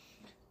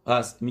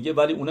پس میگه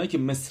ولی اونایی که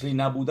مصری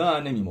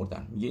نبودن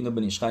نمیمردن. میگه اینو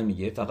بنیشخای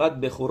میگه فقط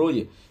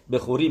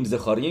بخوریم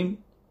زخاریم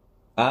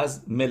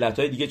از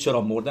ملت‌های دیگه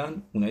چرا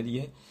مردن اونای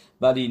دیگه،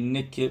 ولی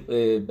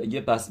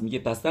میگه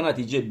پس در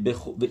نتیجه به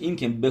این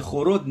که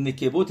بخورود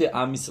نکبوت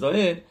ام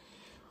اسرائیل،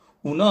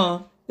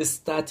 اونا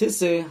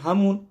استاتس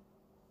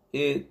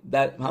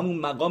در همون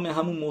مقام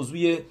همون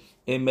موضوع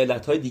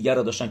ملت‌های دیگر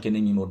را داشتن که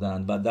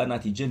نمی‌مردن و در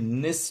نتیجه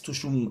نصف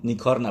توشون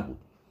نیکار نبود.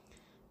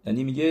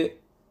 یعنی میگه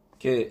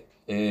که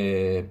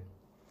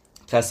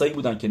کسایی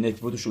بودن که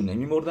نکبوتشون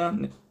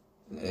نمی‌مردن،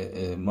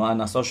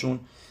 مؤنثاشون،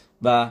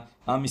 و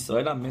هم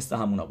اسرائیل هم مثل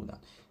همونا بودن.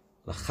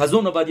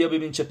 خزون عبدیا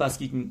ببین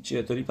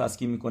چطوری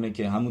پسکی میکنه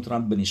که همونطور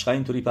هم بنیشخای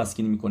اینطوری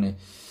پسکی میکنه.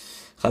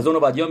 خزون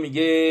عبدیا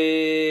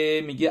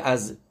میگه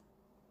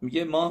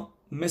ما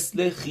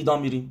مثل خیدا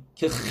میریم،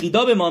 که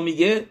خیدا به ما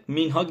میگه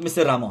مینهاگ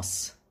مثل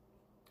رماس.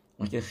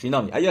 که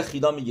خینا میگه. اگر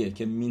خینا میگه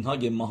که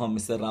مینهاگ ماها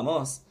مثل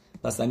رماست،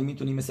 پس یعنی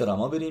میتونیم مثل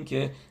رما بریم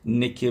که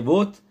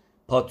نکوت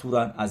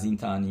پاتورن از این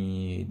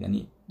تعنید،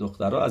 یعنی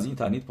دخترها از این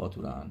تعنید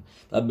پاتورن.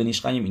 و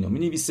بنیشخایم اینو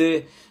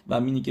مینویسه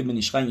و مینی که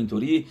بنیشخایم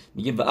اینطوری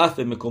میگه و عف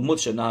مکمت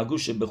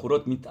شنهگوش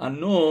بخورات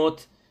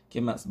میتعنوت،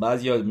 که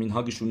بعضیا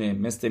مینهاگشونه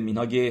مثل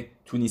مینهاگ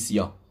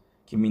تونیسیا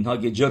که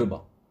مینهاگ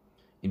جربا.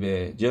 این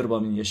به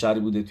جربا یه شهری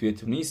بوده توی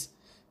تونس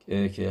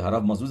که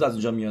حرف مازوز از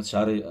اونجا میاد،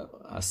 شهر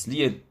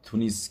اصلی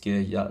تونس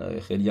که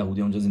خیلی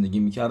یهودی اونجا زندگی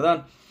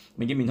میکردن.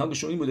 میگه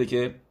مینهاگشون این بوده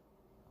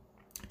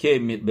که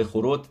به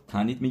خورد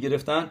تعنید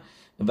میگرفتن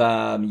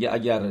و میگه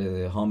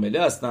اگر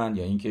حامله هستن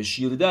یا اینکه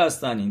شیرده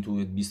هستن، این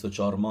تو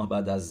 24 ماه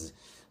بعد از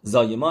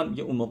زایمان،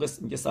 میگه اون موقع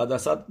میگه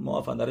 100%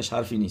 معافن درش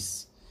حرفی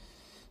نیست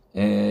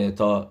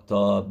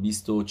تا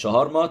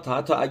 24 ماه، تا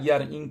حتی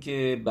اگر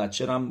اینکه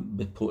بچه رم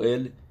به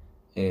پوئل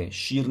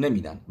شیر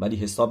نمیدن ولی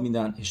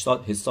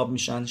حساب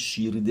میشن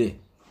شیرده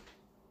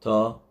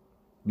تا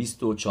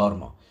 24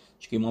 ماه.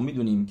 چون ما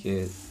میدونیم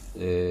که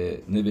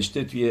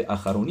نوشته توی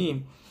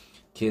اخرونیم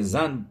که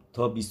زن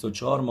تا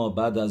 24 ماه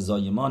بعد از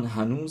زایمان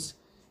هنوز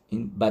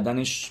این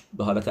بدنش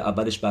به حالت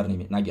اولش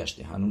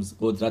نگشته، هنوز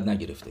قدرت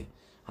نگرفته،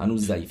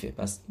 هنوز ضعیفه.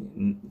 پس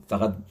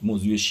فقط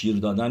موضوع شیر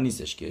دادن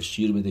نیستش که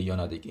شیر بده یا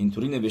نده،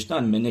 اینطوری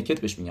نوشتن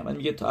منکت بهش میگن. من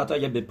میگه تا حتی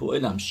اگر به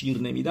پوئل هم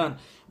شیر نمیدن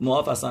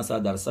معاف هستن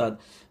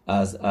 100%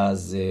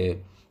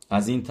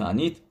 از این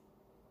تعنید.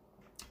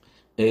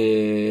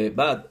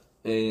 بعد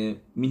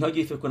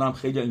مینهاگی فکر کنم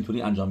خیلی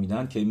اینطوری انجام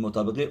میدن که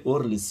مطابق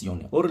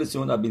اورلسیونه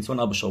ربینسون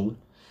ابو شاول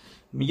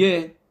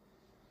میگه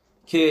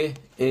که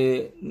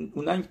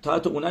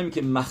اونایی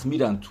که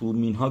مخمیرن تو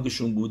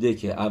مینهاگشون بوده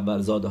که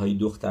اول زاده های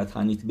دختر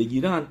تعنید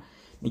بگیرن،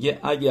 میگه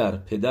اگر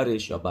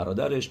پدرش یا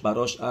برادرش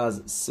براش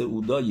از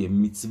سعودای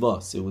میتوا،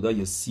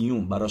 سعودای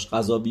سیوم براش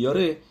غذا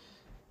بیاره،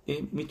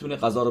 میتونه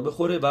غذا رو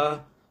بخوره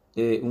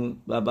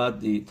و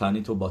بعد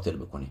تعنید رو باطل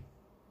بکنه،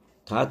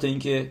 تا حتی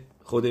اینکه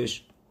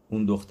خودش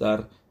اون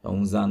دختر یا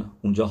اون زن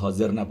اونجا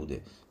حاضر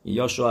نبوده،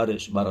 یا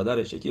شوهرش،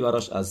 برادرش، یکی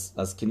براش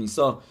از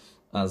کنیسا،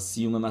 از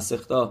سیوم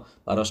مسختا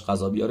براش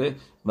غذا بیاره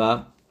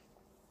و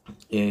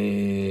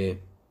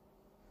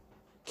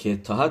که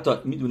تا حتی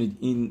میدونید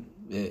این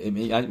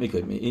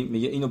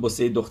میگه اینو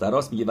بوسه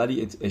دختراست، میگه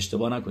ولی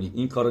اشتباه نکنید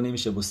این کارو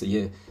نمیشه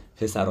بوسه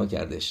پسرا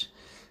کردش،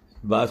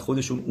 بعد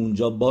خودشون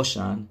اونجا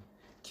باشن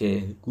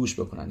که گوش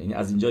بکنن، یعنی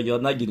از اینجا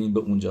یاد نگیرین به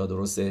اونجا،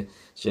 درسته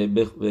چه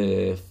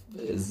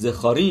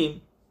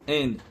زخاریم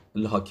این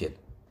الهاکل،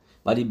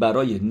 ولی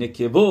برای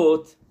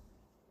نکوت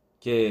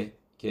که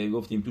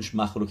گفتیم توش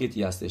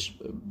مخلوقاتی هستش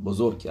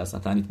بزرگ که اصلا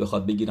تعنید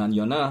بخواد بگیرن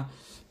یا نه،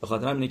 به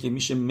خاطر همینه که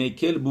میشه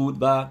مکل بود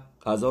و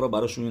غذا رو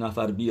براشون یه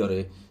نفر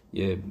بیاره،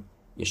 یه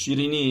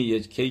شیرینی، یه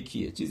کیکی،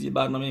 یه چیزی،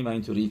 برنامه و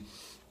اینطوری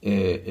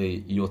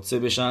یوتسه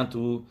بشن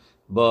تو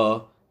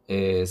با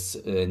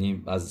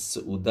از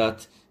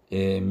سعودت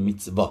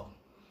میتوا.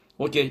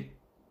 اوکی،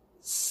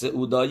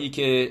 سعودایی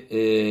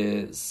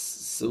که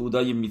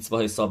سعودای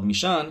میتوا حساب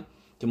میشن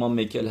که ما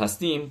مکل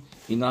هستیم،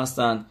 اینا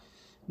هستن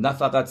نه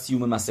فقط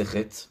سیوم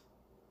مسخت،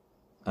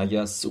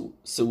 اگر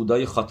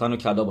سعودای خاتن و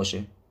کلا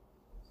باشه،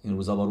 این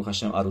روزا باروخ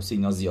هشم عروسی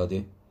اینا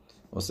زیاده،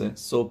 واسه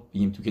صبح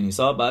بیم تو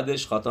کنیسا،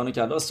 بعدش خاتن و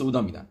کلا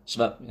سعودا میدن،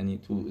 یعنی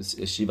تو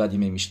شیوه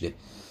دیمه میشده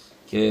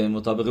که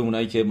مطابق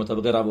اونایی که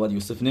مطابق روایت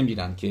یوسف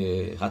نمیرن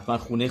که حتما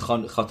خونه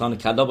خاتن و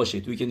کلا باشه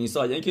توی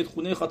کنیسا، یعنی که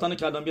خونه خاتن و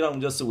کلا میرن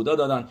اونجا سعودا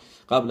دادن،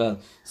 قبل از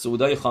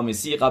سعودای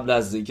خامسی، قبل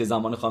از اینکه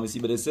زمان خامسی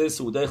برسه،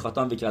 سعودای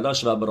خاتن و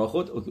کلاش و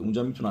براخود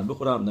اونجا میتونن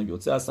بخورن،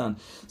 نگوتسه هستن.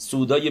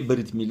 سعودای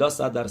بریت میلا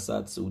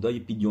 100%، سعودای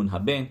پیدیون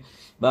هبن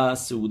و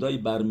سعودای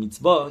بر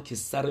میتوا که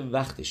سر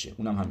وقتشه،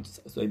 اونم همین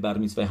سعودای بر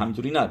میتوا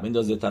همینطوری نه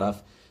بندازه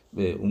طرف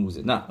به اون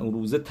روزه، نه اون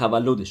روز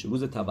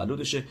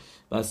تولدشه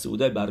و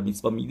سعودای بر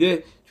میتوا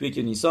میده توی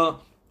کنیسا،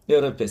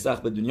 پسخ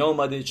به دنیا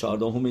اومده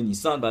 14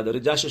 نیسان و داره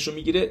جشنشو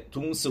میگیره، تو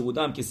اون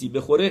سعوده هم کسی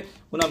بخوره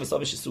اونم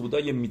حسابش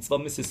سعودای میتوا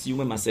مثل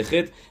سیوم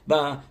مسخت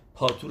و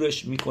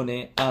پاتورش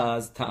میکنه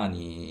از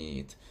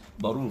تعنید.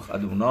 باروخ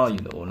ادونای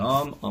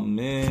العالم،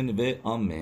 آمین و آمین.